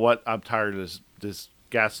you know what? I'm tired of this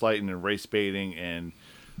gaslighting and race baiting and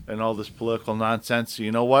all this political nonsense. So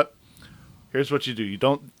you know what? Here's what you do. You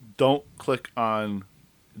don't click on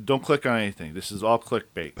anything. This is all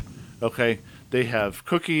clickbait. Okay? They have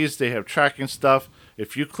cookies, they have tracking stuff.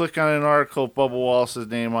 If you click on an article with Bubba Wallace's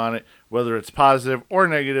name on it, whether it's positive or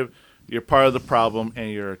negative, you're part of the problem and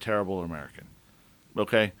you're a terrible American.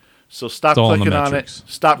 Okay? So stop It's all in the clicking on it. metrics.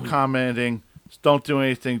 Stop commenting. Don't do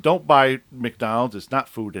anything. Don't buy McDonald's. It's not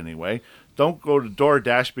food anyway. Don't go to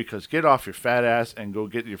DoorDash because get off your fat ass and go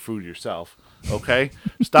get your food yourself. Okay?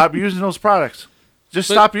 Stop using those products. Just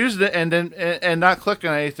stop using it and then and not click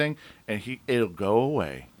on anything and it'll go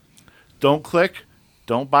away. Don't click.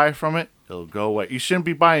 Don't buy from it. It'll go away. You shouldn't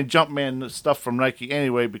be buying Jumpman stuff from Nike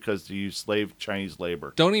anyway because they use Chinese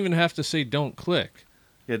labor. Don't even have to say don't click.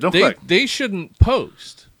 Yeah, don't They click. they shouldn't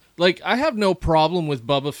post. Like, I have no problem with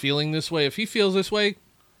Bubba feeling this way. If he feels this way,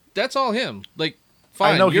 that's all him. Like,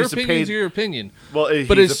 fine, know your he's a opinion's paid- your opinion. Well,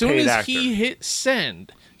 But he's as a soon paid as actor. he hit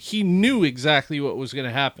send, he knew exactly what was going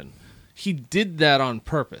to happen. He did that on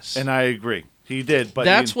purpose. And I agree. He did, but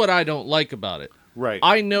That's what I don't like about it. right.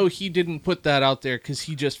 I know he didn't put that out there because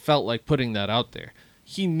he just felt like putting that out there.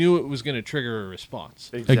 He knew it was going to trigger a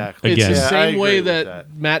response. exactly. It's Again. the Yeah, I same way agree with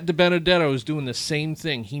that Matt DiBenedetto is doing the same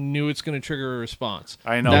thing. He knew it's going to trigger a response.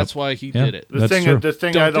 I know. That's why he Yeah. did it. The That's true.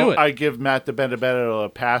 thing Don't do it. I give Matt the Benedetto a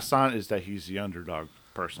pass on is that he's the underdog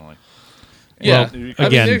personally. Yeah, Well, I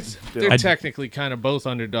again, mean, they're I- technically kind of both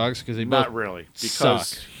underdogs because they Not both really, because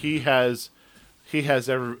suck. he has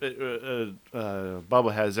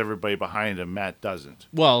Bubba has everybody behind him. Matt doesn't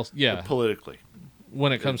Well, yeah. politically.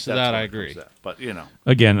 When it comes to That's that, what I it agree. comes to. But you know,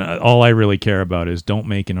 Again, all I really care about is don't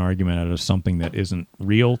make an argument out of something that isn't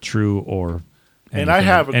real, true, or anything, And I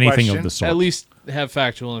have a anything question. of the sort. At least have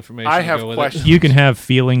factual information. I to have go with questions. It. You can have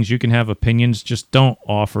feelings, you can have opinions, just don't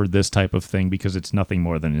offer this type of thing because it's nothing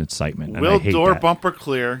more than incitement. And I will hate Door that. Bumper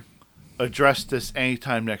Clear address this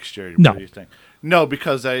anytime next year? No. What do you think? No,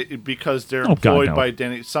 because they're Oh, God, employed no. by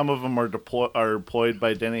Denny. Some of them are employed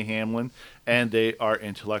by Denny Hamlin, and they are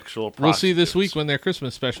intellectual. We'll see this prostitutes. week when their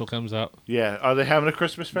Christmas special comes out. Yeah, are they having a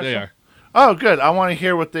Christmas special? They are. Oh, good. I want to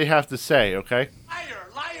hear what they have to say. Okay.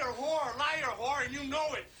 Liar, whore, and you know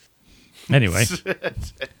it. Anyway.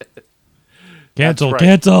 Cancel, right.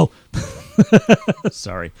 cancel.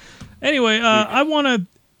 Sorry. Anyway, I want to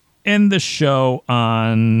end the show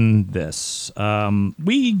on this.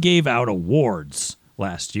 We gave out awards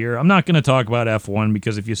last year. I'm not going to talk about F1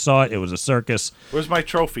 because if you saw it, it was a circus. Where's my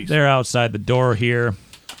trophies? They're outside the door here.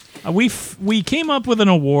 We came up with an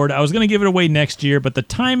award. I was going to give it away next year, but the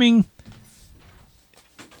timing,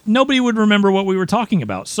 nobody would remember what we were talking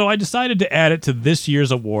about. So I decided to add it to this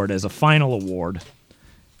year's award as a final award.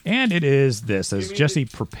 And it is this, as Jesse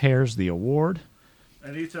prepares the award. I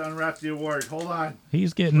need to unwrap the award. Hold on.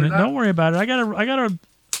 He's getting We're it. not- Don't worry about it. I gotta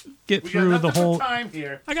get We through got the nothing whole. but time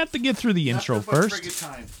here. I got to get through the intro Nothing but first. friggin'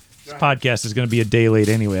 time. This podcast is going to be a day late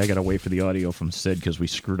anyway. I got to wait for the audio from Sid because we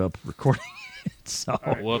screwed up recording it. So,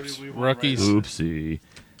 right, what Whoops. do we want Rookies. oopsie.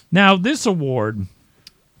 Now, this award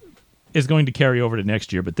is going to carry over to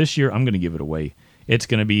next year, but this year I'm going to give it away. It's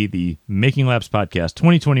going to be the Making Laps Podcast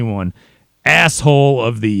 2021 Asshole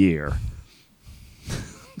of the Year.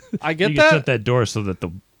 I get You can that. shut that door so that the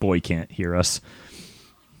boy can't hear us.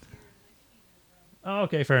 Oh,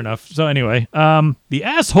 okay, fair enough. So anyway, the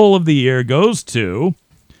asshole of the year goes to,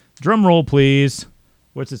 drum roll please.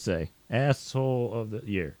 What's it say? Asshole of the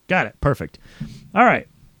year. Got it. Perfect. All right.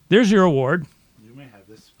 There's your award. You may have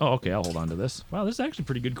this. Oh, okay. I'll hold on to this. Wow, this is actually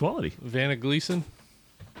pretty good quality. Vanna Gleason.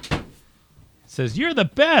 It says, "You're the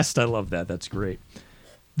best." I love that. That's great.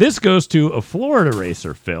 This goes to a Florida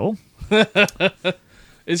racer, Phil.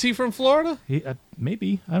 Is he from Florida?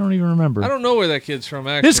 Maybe. I don't even remember. I don't know where that kid's from,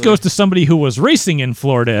 actually. This goes to somebody who was racing in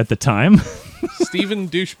Florida at the time. Stephen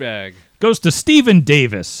Douchebag. Goes to Stephen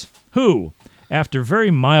Davis, who, after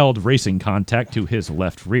very mild racing contact to his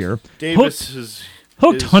left rear, Davis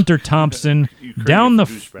hooked Hunter Thompson down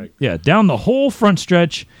down the whole front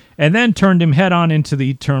stretch, and then turned him head on into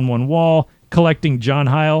the turn 1 wall, collecting John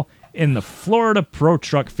Heil in the Florida Pro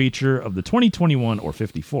Truck feature of the 2021 or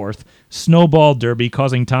 54th Snowball Derby,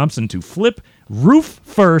 causing Thompson to flip roof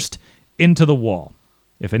first into the wall.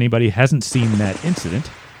 If anybody hasn't seen that incident,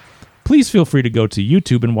 please feel free to go to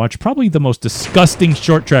YouTube and watch probably the most disgusting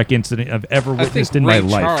short track incident I've ever witnessed in my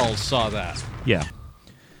life. Charles saw that. Yeah.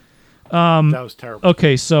 That was terrible.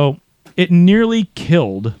 Okay, so it nearly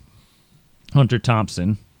killed Hunter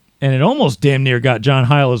Thompson, and it almost damn near got John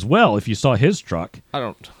Heil as well, if you saw his truck. I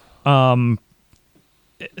don't...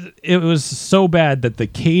 It was so bad that the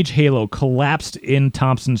cage halo collapsed in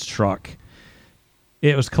Thompson's truck.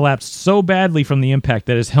 It was collapsed so badly from the impact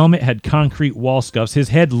that his helmet had concrete wall scuffs. His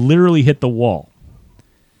head literally hit the wall.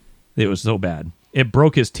 It was so bad. It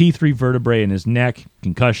broke his T3 vertebrae in his neck,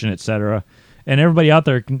 concussion, etc. And everybody out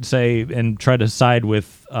there can say and try to side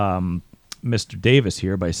with Mr. Davis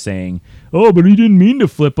here by saying, "Oh, but he didn't mean to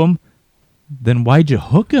flip him." Then why'd you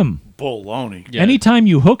hook him? Baloney. Yeah. Anytime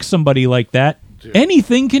you hook somebody like that,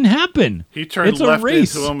 anything can happen. He turned It's a left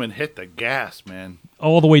race. into him and hit the gas, man.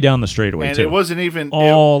 All the way down the straightaway, And too. it wasn't even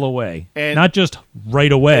all the way. and- Not just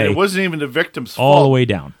right away. And it wasn't even the victim's all fault. the way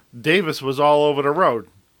down. Davis was all over the road.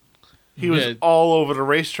 He was Yeah. all over the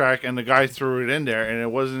racetrack, and the guy threw it in there, and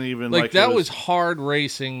it wasn't even like that it was hard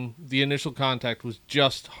racing. The initial contact was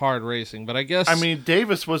just hard racing, but I guess... I mean,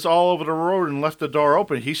 Davis was all over the road and left the door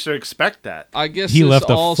open. He should expect that. I guess He this left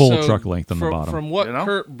a also, full truck length on the bottom. From what You know?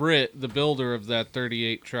 Kurt Britt, the builder of that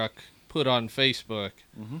 38 truck, put on Facebook,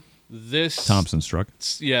 this Thompson's truck.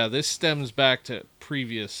 this stems back to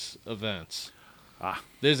previous events.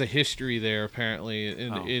 There's a history there, apparently.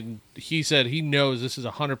 And he said he knows this is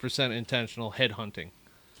 100% intentional headhunting.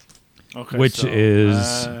 Okay, Which so,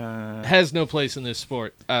 is... Has no place in this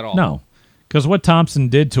sport at all. No. Because what Thompson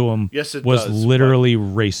did to him Yes, it was does, literally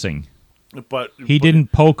racing. but He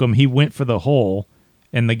didn't poke him. He went for the hole,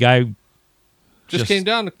 and the guy... Just came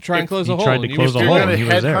down to try and close he a hole. tried to and you close were a If hole, you're and going he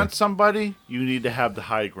to was there. headhunt somebody, you need to have the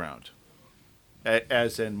high ground.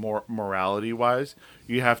 As in morality-wise,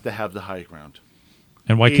 you have to have the high ground.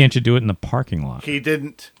 And why can't you do it in the parking lot? He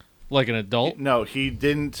didn't. like an adult. No, he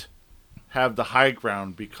didn't have the high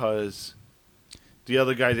ground because the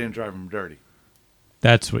other guy didn't drive him dirty.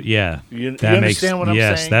 That's what... Yeah. You that understand what I'm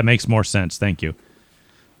yes, saying? that makes more sense. Thank you.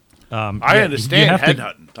 I understand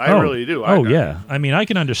headhunting. I really do. Yeah. I mean, I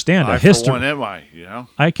can understand a I history. for one am I, you know?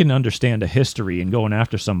 I can understand a history and going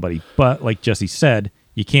after somebody, but like Jesse said,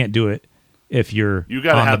 you can't do it if you're You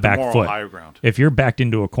got to on have the back moral foot. high ground. If you're backed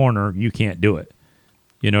into a corner, you can't do it.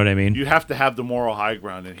 You know what I mean? You have to have the moral high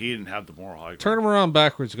ground, and he didn't have the moral high ground. Turn him around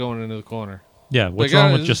backwards going into the corner. Yeah. What's Like,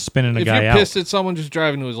 wrong with just spinning a if guy you're out? pissed at someone just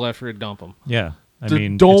driving to his left rear, dump him. Yeah. I D-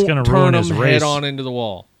 mean, don't it's going to turn ruin him his race. head on into the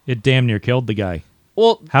wall. It damn near killed the guy.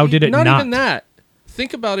 Well, How did it not not? even that.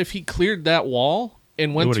 Think about if he cleared that wall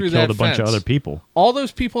and It went would through have that killed a bunch of fence. other people. All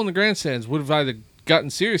those people in the grandstands would have either gotten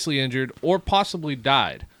seriously injured or possibly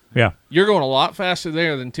died. Yeah. You're going a lot faster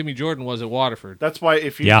there than Timmy Jordan was at Waterford. That's why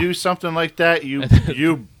if you Yeah. do something like that,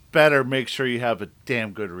 you better make sure you have a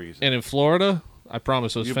damn good reason. And in Florida, I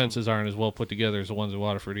promise those fences aren't as well put together as the ones at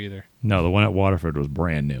Waterford either. No, the one at Waterford was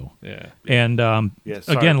brand new. Yeah. And Yeah,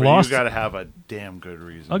 sorry, again, but lost. You got to have a damn good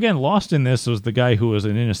reason. Again, lost in this was the guy who was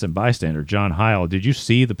an innocent bystander, John Heil. Did you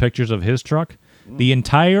see the pictures of his truck? The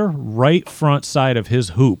entire right front side of his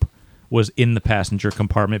hoop was in the passenger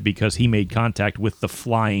compartment because he made contact with the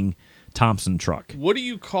flying Thompson truck. What do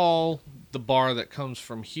you call the bar that comes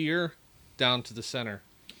from here down to the center?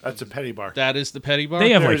 That's a petty bar. That is the petty bar? They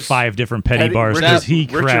have like There's 5 different petty bars Richard- because he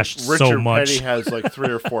Richard- crashed so Richard much. Petty has like 3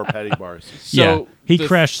 or 4 petty bars. So yeah, he the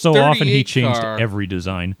crashed so often he 38 changed car- every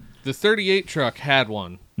design. The 38 truck had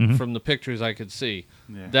one Mm-hmm. from the pictures I could see.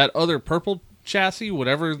 Yeah. That other purple chassis,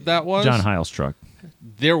 whatever that was, John Heil's truck.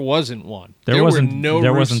 there wasn't one. There wasn't were no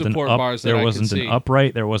there roof wasn't support an up, bars that there I wasn't could an see.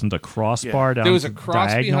 upright, there wasn't a crossbar down There was a the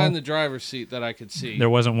cross diagonal. behind the driver's seat that I could see. There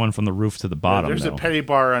wasn't one from the roof to the bottom. There's though. a petty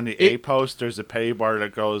bar on the A post. There's a petty bar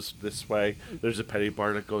that goes this way. There's a petty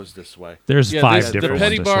bar that goes this way. There's yeah, 5 there's different the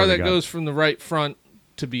petty ones, I bar swear to that God. goes from the right front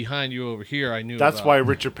to behind you over here, I knew. That's about. why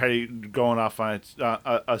Richard Petty, going off on its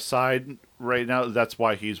aside right now, that's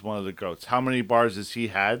why he's one of the GOATs. How many bars has he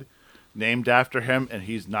had named after him, and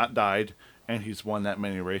he's not died, and he's won that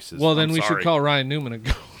many races? Well, then I'm we sorry. should call Ryan Newman a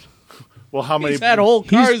GOAT. Well, how many? He's had whole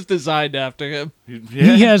cars designed after him. Yeah.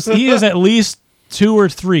 He has at least 2 or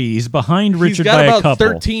 3. He's behind Richard He's got by a about couple.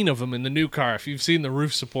 13 of them in the new car. If you've seen the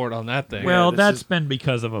roof support on that thing. Well, this that's is- been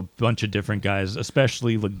because of a bunch of different guys,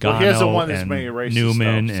 especially Logano Well, he hasn't won as and many races,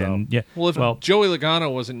 Newman, though, so- and yeah. Well, if Joey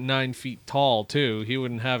Logano wasn't 9 feet tall too, he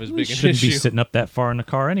wouldn't have as he big an shouldn't issue. be sitting up that far in the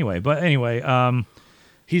car anyway. But anyway,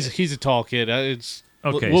 He's a tall kid. It's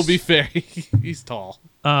Okay. We'll be fair. He's tall.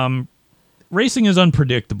 racing is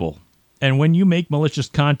unpredictable, and when you make malicious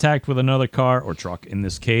contact with another car or truck, in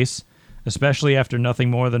this case, especially after nothing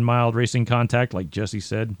more than mild racing contact, like Jesse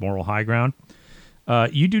said, moral high ground,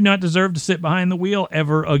 you do not deserve to sit behind the wheel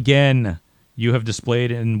ever again. You have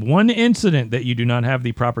displayed in one incident that you do not have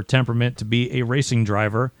the proper temperament to be a racing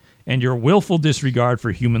driver, and your willful disregard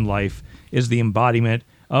for human life is the embodiment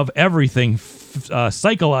of everything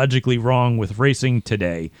psychologically wrong with racing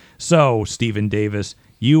today. So, Stephen Davis,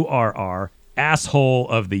 you are our asshole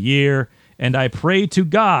of the year, and I pray to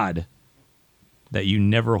God that you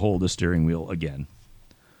never hold a steering wheel again.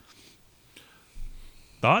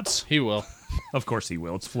 Thoughts? He will. Of course he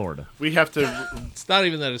will. It's Florida. We have to. It's not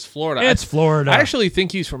even that it's Florida. It's Florida. I actually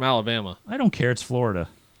think he's from Alabama. I don't care. It's Florida.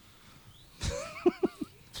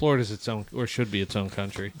 Florida's its own, or should be its own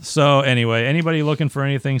country. So anyway, anybody looking for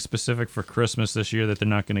anything specific for Christmas this year that they're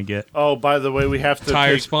not going to get? Oh, by the way, we have to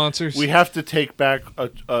Tire take, sponsors. We have to take back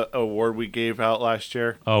a award we gave out last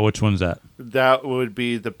year. Oh, which one's that? That would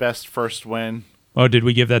be the best first win. Oh, did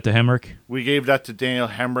we give that to Hemrick? We gave that to Daniel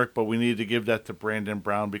Hemrick, but we need to give that to Brandon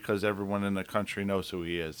Brown because everyone in the country knows who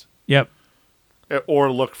he is. Yep.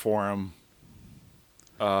 Or look for him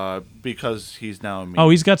because he's now a meme. Oh,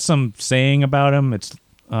 he's got some saying about him. It's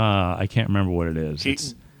I can't remember what it is.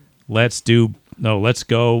 It's, let's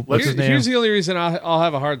go. What's his name? Here's the only reason I'll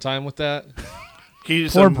have a hard time with that.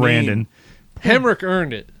 He's Poor a meme. Brandon. Hemrick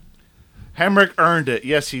earned it. Hemrick earned it.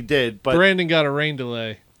 Yes, he did. But Brandon got a rain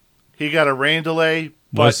delay. he got a rain delay,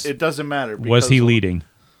 but Was- it doesn't matter. Was he because leading?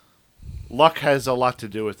 Luck has a lot to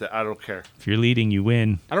do with it. I don't care. If you're leading, you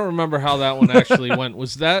win. I don't remember how that one actually went.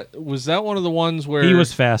 Was that one of the ones where He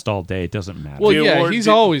was fast all day. It doesn't matter. Well, The yeah, award- he's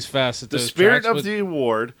the- always fast at The those spirit tracks, of but the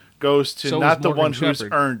award goes to so not is the Morgan one who's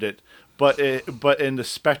Shepherd. earned it, but in the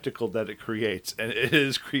spectacle that it creates, and it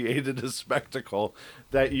has created a spectacle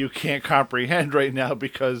that you can't comprehend right now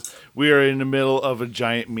because we are in the middle of a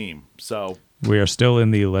giant meme. So we are still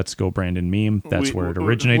in the "Let's Go Brandon" meme. That's where it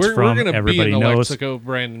originates we're from. going to be Everybody in the knows. Lexico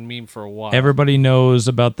Brandon meme for a while. Everybody knows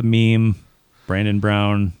about the meme. Brandon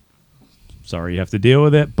Brown. Sorry you have to deal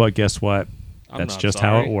with it, but guess what? I'm That's not just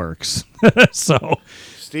how sorry. it works. So,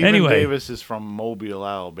 Stephen Anyway. Davis is from Mobile,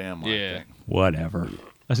 Alabama. I Yeah. think. whatever.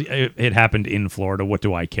 It happened in Florida. What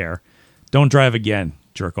do I care? Don't drive again,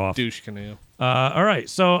 jerk off. douche canoe. All right.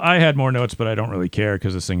 So I had more notes, but I don't really care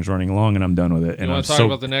because this thing's running long and I'm done with it. You And I'm want to talk so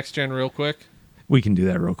about the next gen real quick? we can do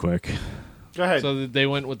that real quick. Go ahead. So they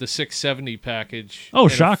went with the 670 package. Oh,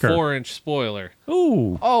 and shocker. A 4-inch spoiler.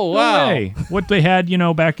 Ooh. Oh, no wow. way. What they had,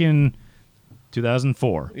 back in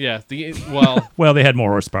 2004. Yeah. Well, they had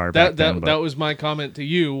more horsepower back then. that was my comment to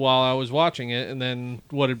you while I was watching it, and then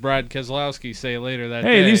what did Brad Keselowski say later that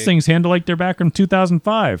Hey, day? these things handle like they're back in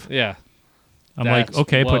 2005. Yeah. I'm like, That's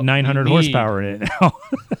okay, what put 900 we horsepower in it now.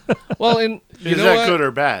 Well, and you is know that what? good or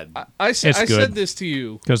bad? I It's good. said this to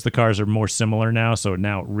you. Because the cars are more similar now, so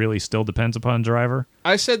now it really still depends upon driver.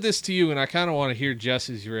 I said this to you, and I kind of want to hear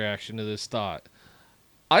Jesse's reaction to this thought.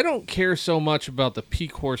 I don't care so much about the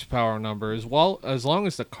peak horsepower number as long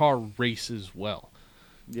as the car races well.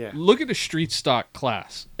 Yeah. Look at the street stock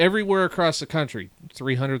class. Everywhere across the country,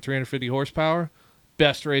 300, 350 horsepower,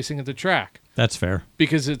 best racing at the track. That's fair.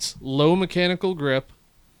 Because it's low mechanical grip,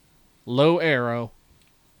 low aero,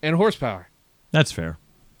 and horsepower. That's fair.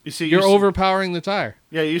 You see, You're overpowering the tire.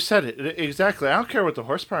 Yeah, you said it exactly. I don't care what the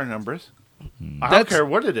horsepower number is. I don't That's- care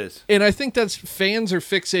what it is. And I think that's fans are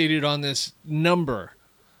fixated on this number.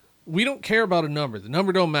 We don't care about a number. The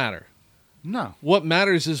number don't matter. No, What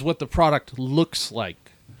matters is what the product looks like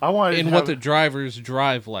I want and what the drivers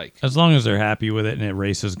drive like. As long as they're happy with it and it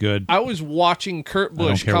races good. I was watching Kurt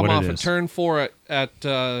Busch care come what it off of is. turn 4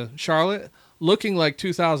 at Charlotte, looking like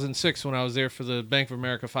 2006 when I was there for the Bank of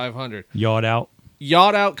America 500. Yawed out.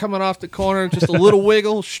 Yacht out coming off the corner, just a little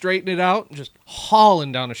wiggle, straighten it out, and just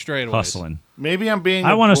hauling down the straightaway. Hustling. Maybe I'm being.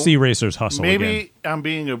 I a want to boom- see racers hustle Maybe again. I'm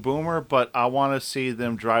being a boomer, but I want to see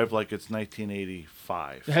them drive like it's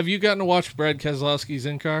 1985. Have you gotten to watch Brad Keselowski's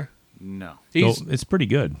in car? No. It's pretty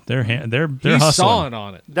good. They're He's hustling. sawing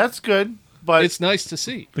on it. That's good, but It's nice to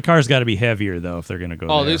see. The car's got to be heavier though if they're going to go.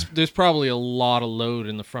 Oh, there. there's probably a lot of load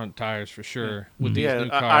in the front tires for sure with these new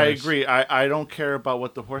cars. I agree. I don't care about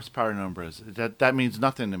what the horsepower number is. That means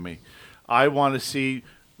nothing to me. I want to see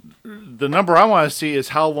the number. I want to see is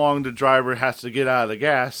how long the driver has to get out of the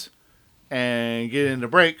gas and get in the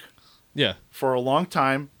brake. Yeah. For a long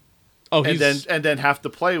time. Oh, and then have to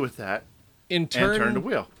play with that and turn the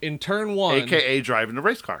wheel. In turn one, AKA driving the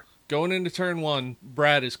race car. Going into turn one,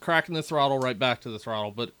 Brad is cracking the throttle right back to the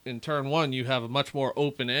throttle. But in turn one, you have a much more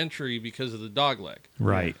open entry because of the dog leg.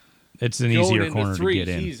 Right. It's an Going easier into corner three, to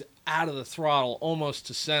get in. He's out of the throttle almost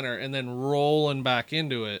to center and then rolling back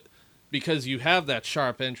into it because you have that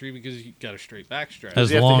sharp entry because you got a straight backstrap.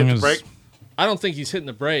 As long as I don't think he's hitting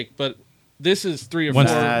the brake, but this is three or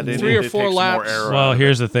four laps. Well,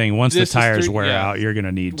 here's the thing. Once the This is tires three- wear yeah. out, you're going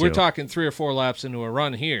to need to. We're talking 3 or 4 laps into a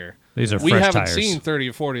run here. These are we fresh haven't tires. seen 30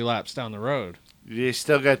 or 40 laps down the road. You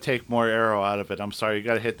still got to take more aero out of it. I'm sorry. You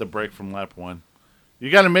got to hit the brake from lap 1. You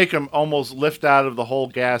got to make them almost lift out of the whole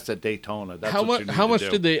gas at Daytona. That's how what you need How to much do.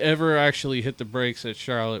 did they ever actually hit the brakes at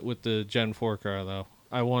Charlotte with the Gen 4 car, though?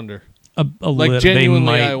 I wonder.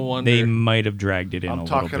 Genuinely, I wonder. They might have dragged it in a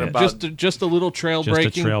little bit. Just a little trail Just a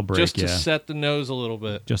braking, trail brake, just to yeah. set the nose a little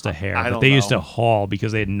bit. Just a hair. I But don't they used know. to haul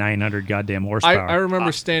because they had 900 goddamn horsepower. I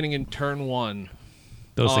remember standing in turn 1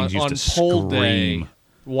 Those things used on to pole scream. day,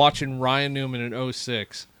 watching Ryan Newman in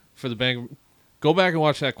 06 for the Bang. Go back and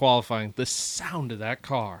watch that qualifying. The sound of that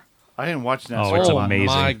car. I didn't watch NASCAR. Oh, it's a lot. amazing.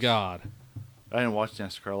 My God. I didn't watch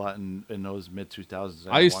NASCAR a lot in those mid 2000s.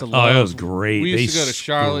 I used to Oh, love it was great. We used They to go to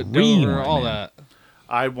Charlotte, scream Dover, on all that. that.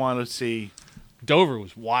 I want to see. Dover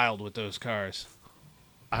was wild with those cars.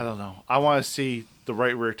 I don't know. I want to see the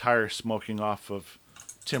right rear tire smoking off of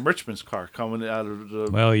Tim Richmond's car coming out of the.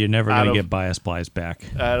 Well, you're never going out to of- get bias plies back.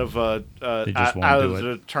 Out of They just won't out do of it.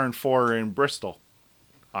 the turn 4 in Bristol,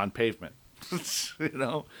 on pavement. You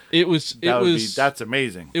know, that's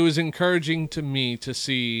amazing. It was encouraging to me to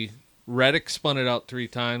see Reddick spun it out 3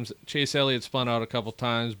 times. Chase Elliott spun out a couple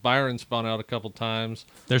times. Byron spun out a couple times.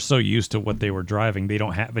 They're so used to what they were driving, they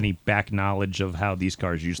don't have any back knowledge of how these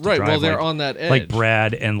cars used to Right, drive. well, they're like, on that edge. Like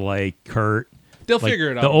Brad and like Kurt. They'll Like, figure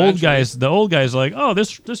it out The old eventually. guys are like, oh,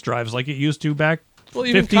 this drives like it used to back Well,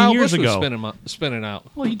 even 15 Kyle years Busch ago. was spinning out.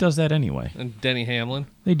 Well, he does that anyway. And Denny Hamlin.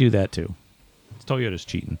 They do that too. Toyota's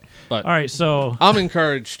cheating. But all right, so I'm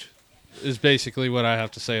encouraged. Is basically what I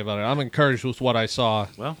have to say about it. I'm encouraged with what I saw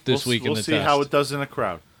this week in we'll the see test. how it does in a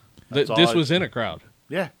crowd. That's all This I- was in a crowd.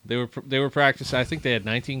 Yeah, they were practicing. I think they had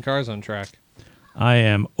 19 cars on track. I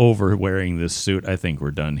am over wearing this suit. I think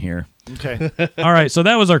we're done here. Okay. All right, so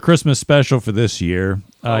that was our Christmas special for this year.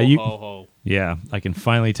 Ho, ho. Yeah, I can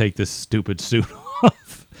finally take this stupid suit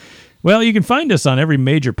off. Well, you can find us on every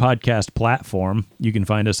major podcast platform. You can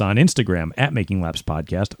find us on Instagram at Making Laps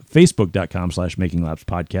Podcast, Facebook.com/Making Laps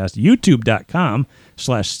Podcast,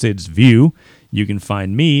 YouTube.com/Sid's View. You can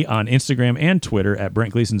find me on Instagram and Twitter at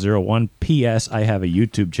Brent Gleason01. P.S. I have a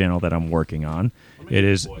YouTube channel that I'm working on. It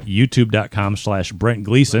is youtube.com/Brent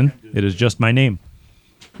Gleason. It is just my name.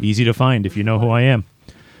 Easy to find if you know who I am.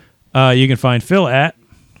 You can find Phil at...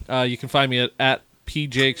 You can find me at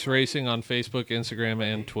PJakes Racing on Facebook, Instagram,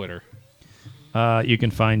 and Twitter. You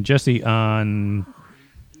can find Jesse on...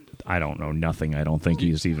 I don't know nothing. I don't think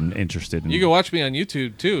he's even interested in... You can watch me on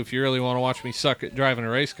YouTube, too, if you really want to watch me suck at driving a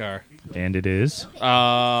race car. And it is?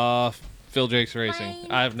 Phil Jakes Racing.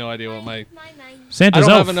 I have no idea what my... Santa's I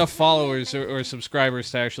don't Elf. have enough followers or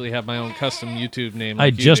subscribers to actually have my own custom YouTube name. I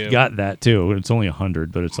like you just do. got that, too. It's only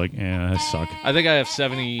 100, but it's like, I suck. I think I have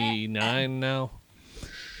 79 now.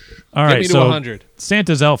 All Get right, me to so 100.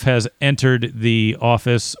 Santa's Elf has entered the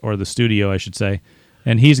office, or the studio, I should say,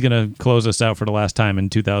 and he's going to close us out for the last time in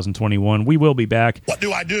 2021. We will be back. What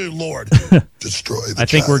do I do, Lord? Destroy the I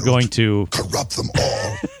think child. we're going to... Corrupt them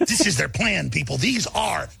all. This is their plan, people. These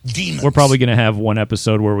are demons. We're probably going to have one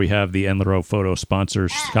episode where we have the Enlaro Photo Sponsor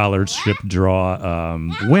Scholarship Draw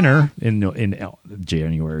winner in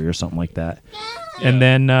January or something like that. And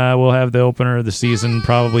then we'll have the opener of the season,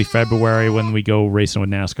 probably February, when we go racing with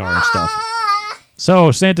NASCAR and stuff. So,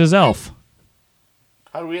 Santa's Elf.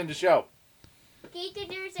 How do we end the show?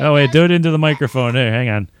 Oh, wait, do it into the microphone. There, hang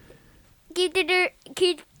on. Keep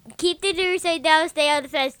the door side down, stay on the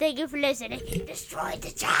fence. Thank you for listening. Destroy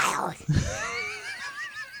the child.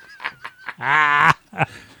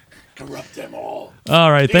 Corrupt them all.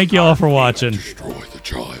 All right, thank you all for watching. Destroy the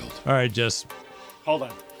child. All right, just... Hold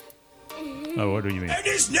on. Oh, what do you mean? And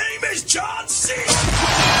his name is John C.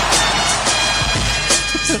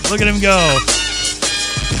 Look at him go.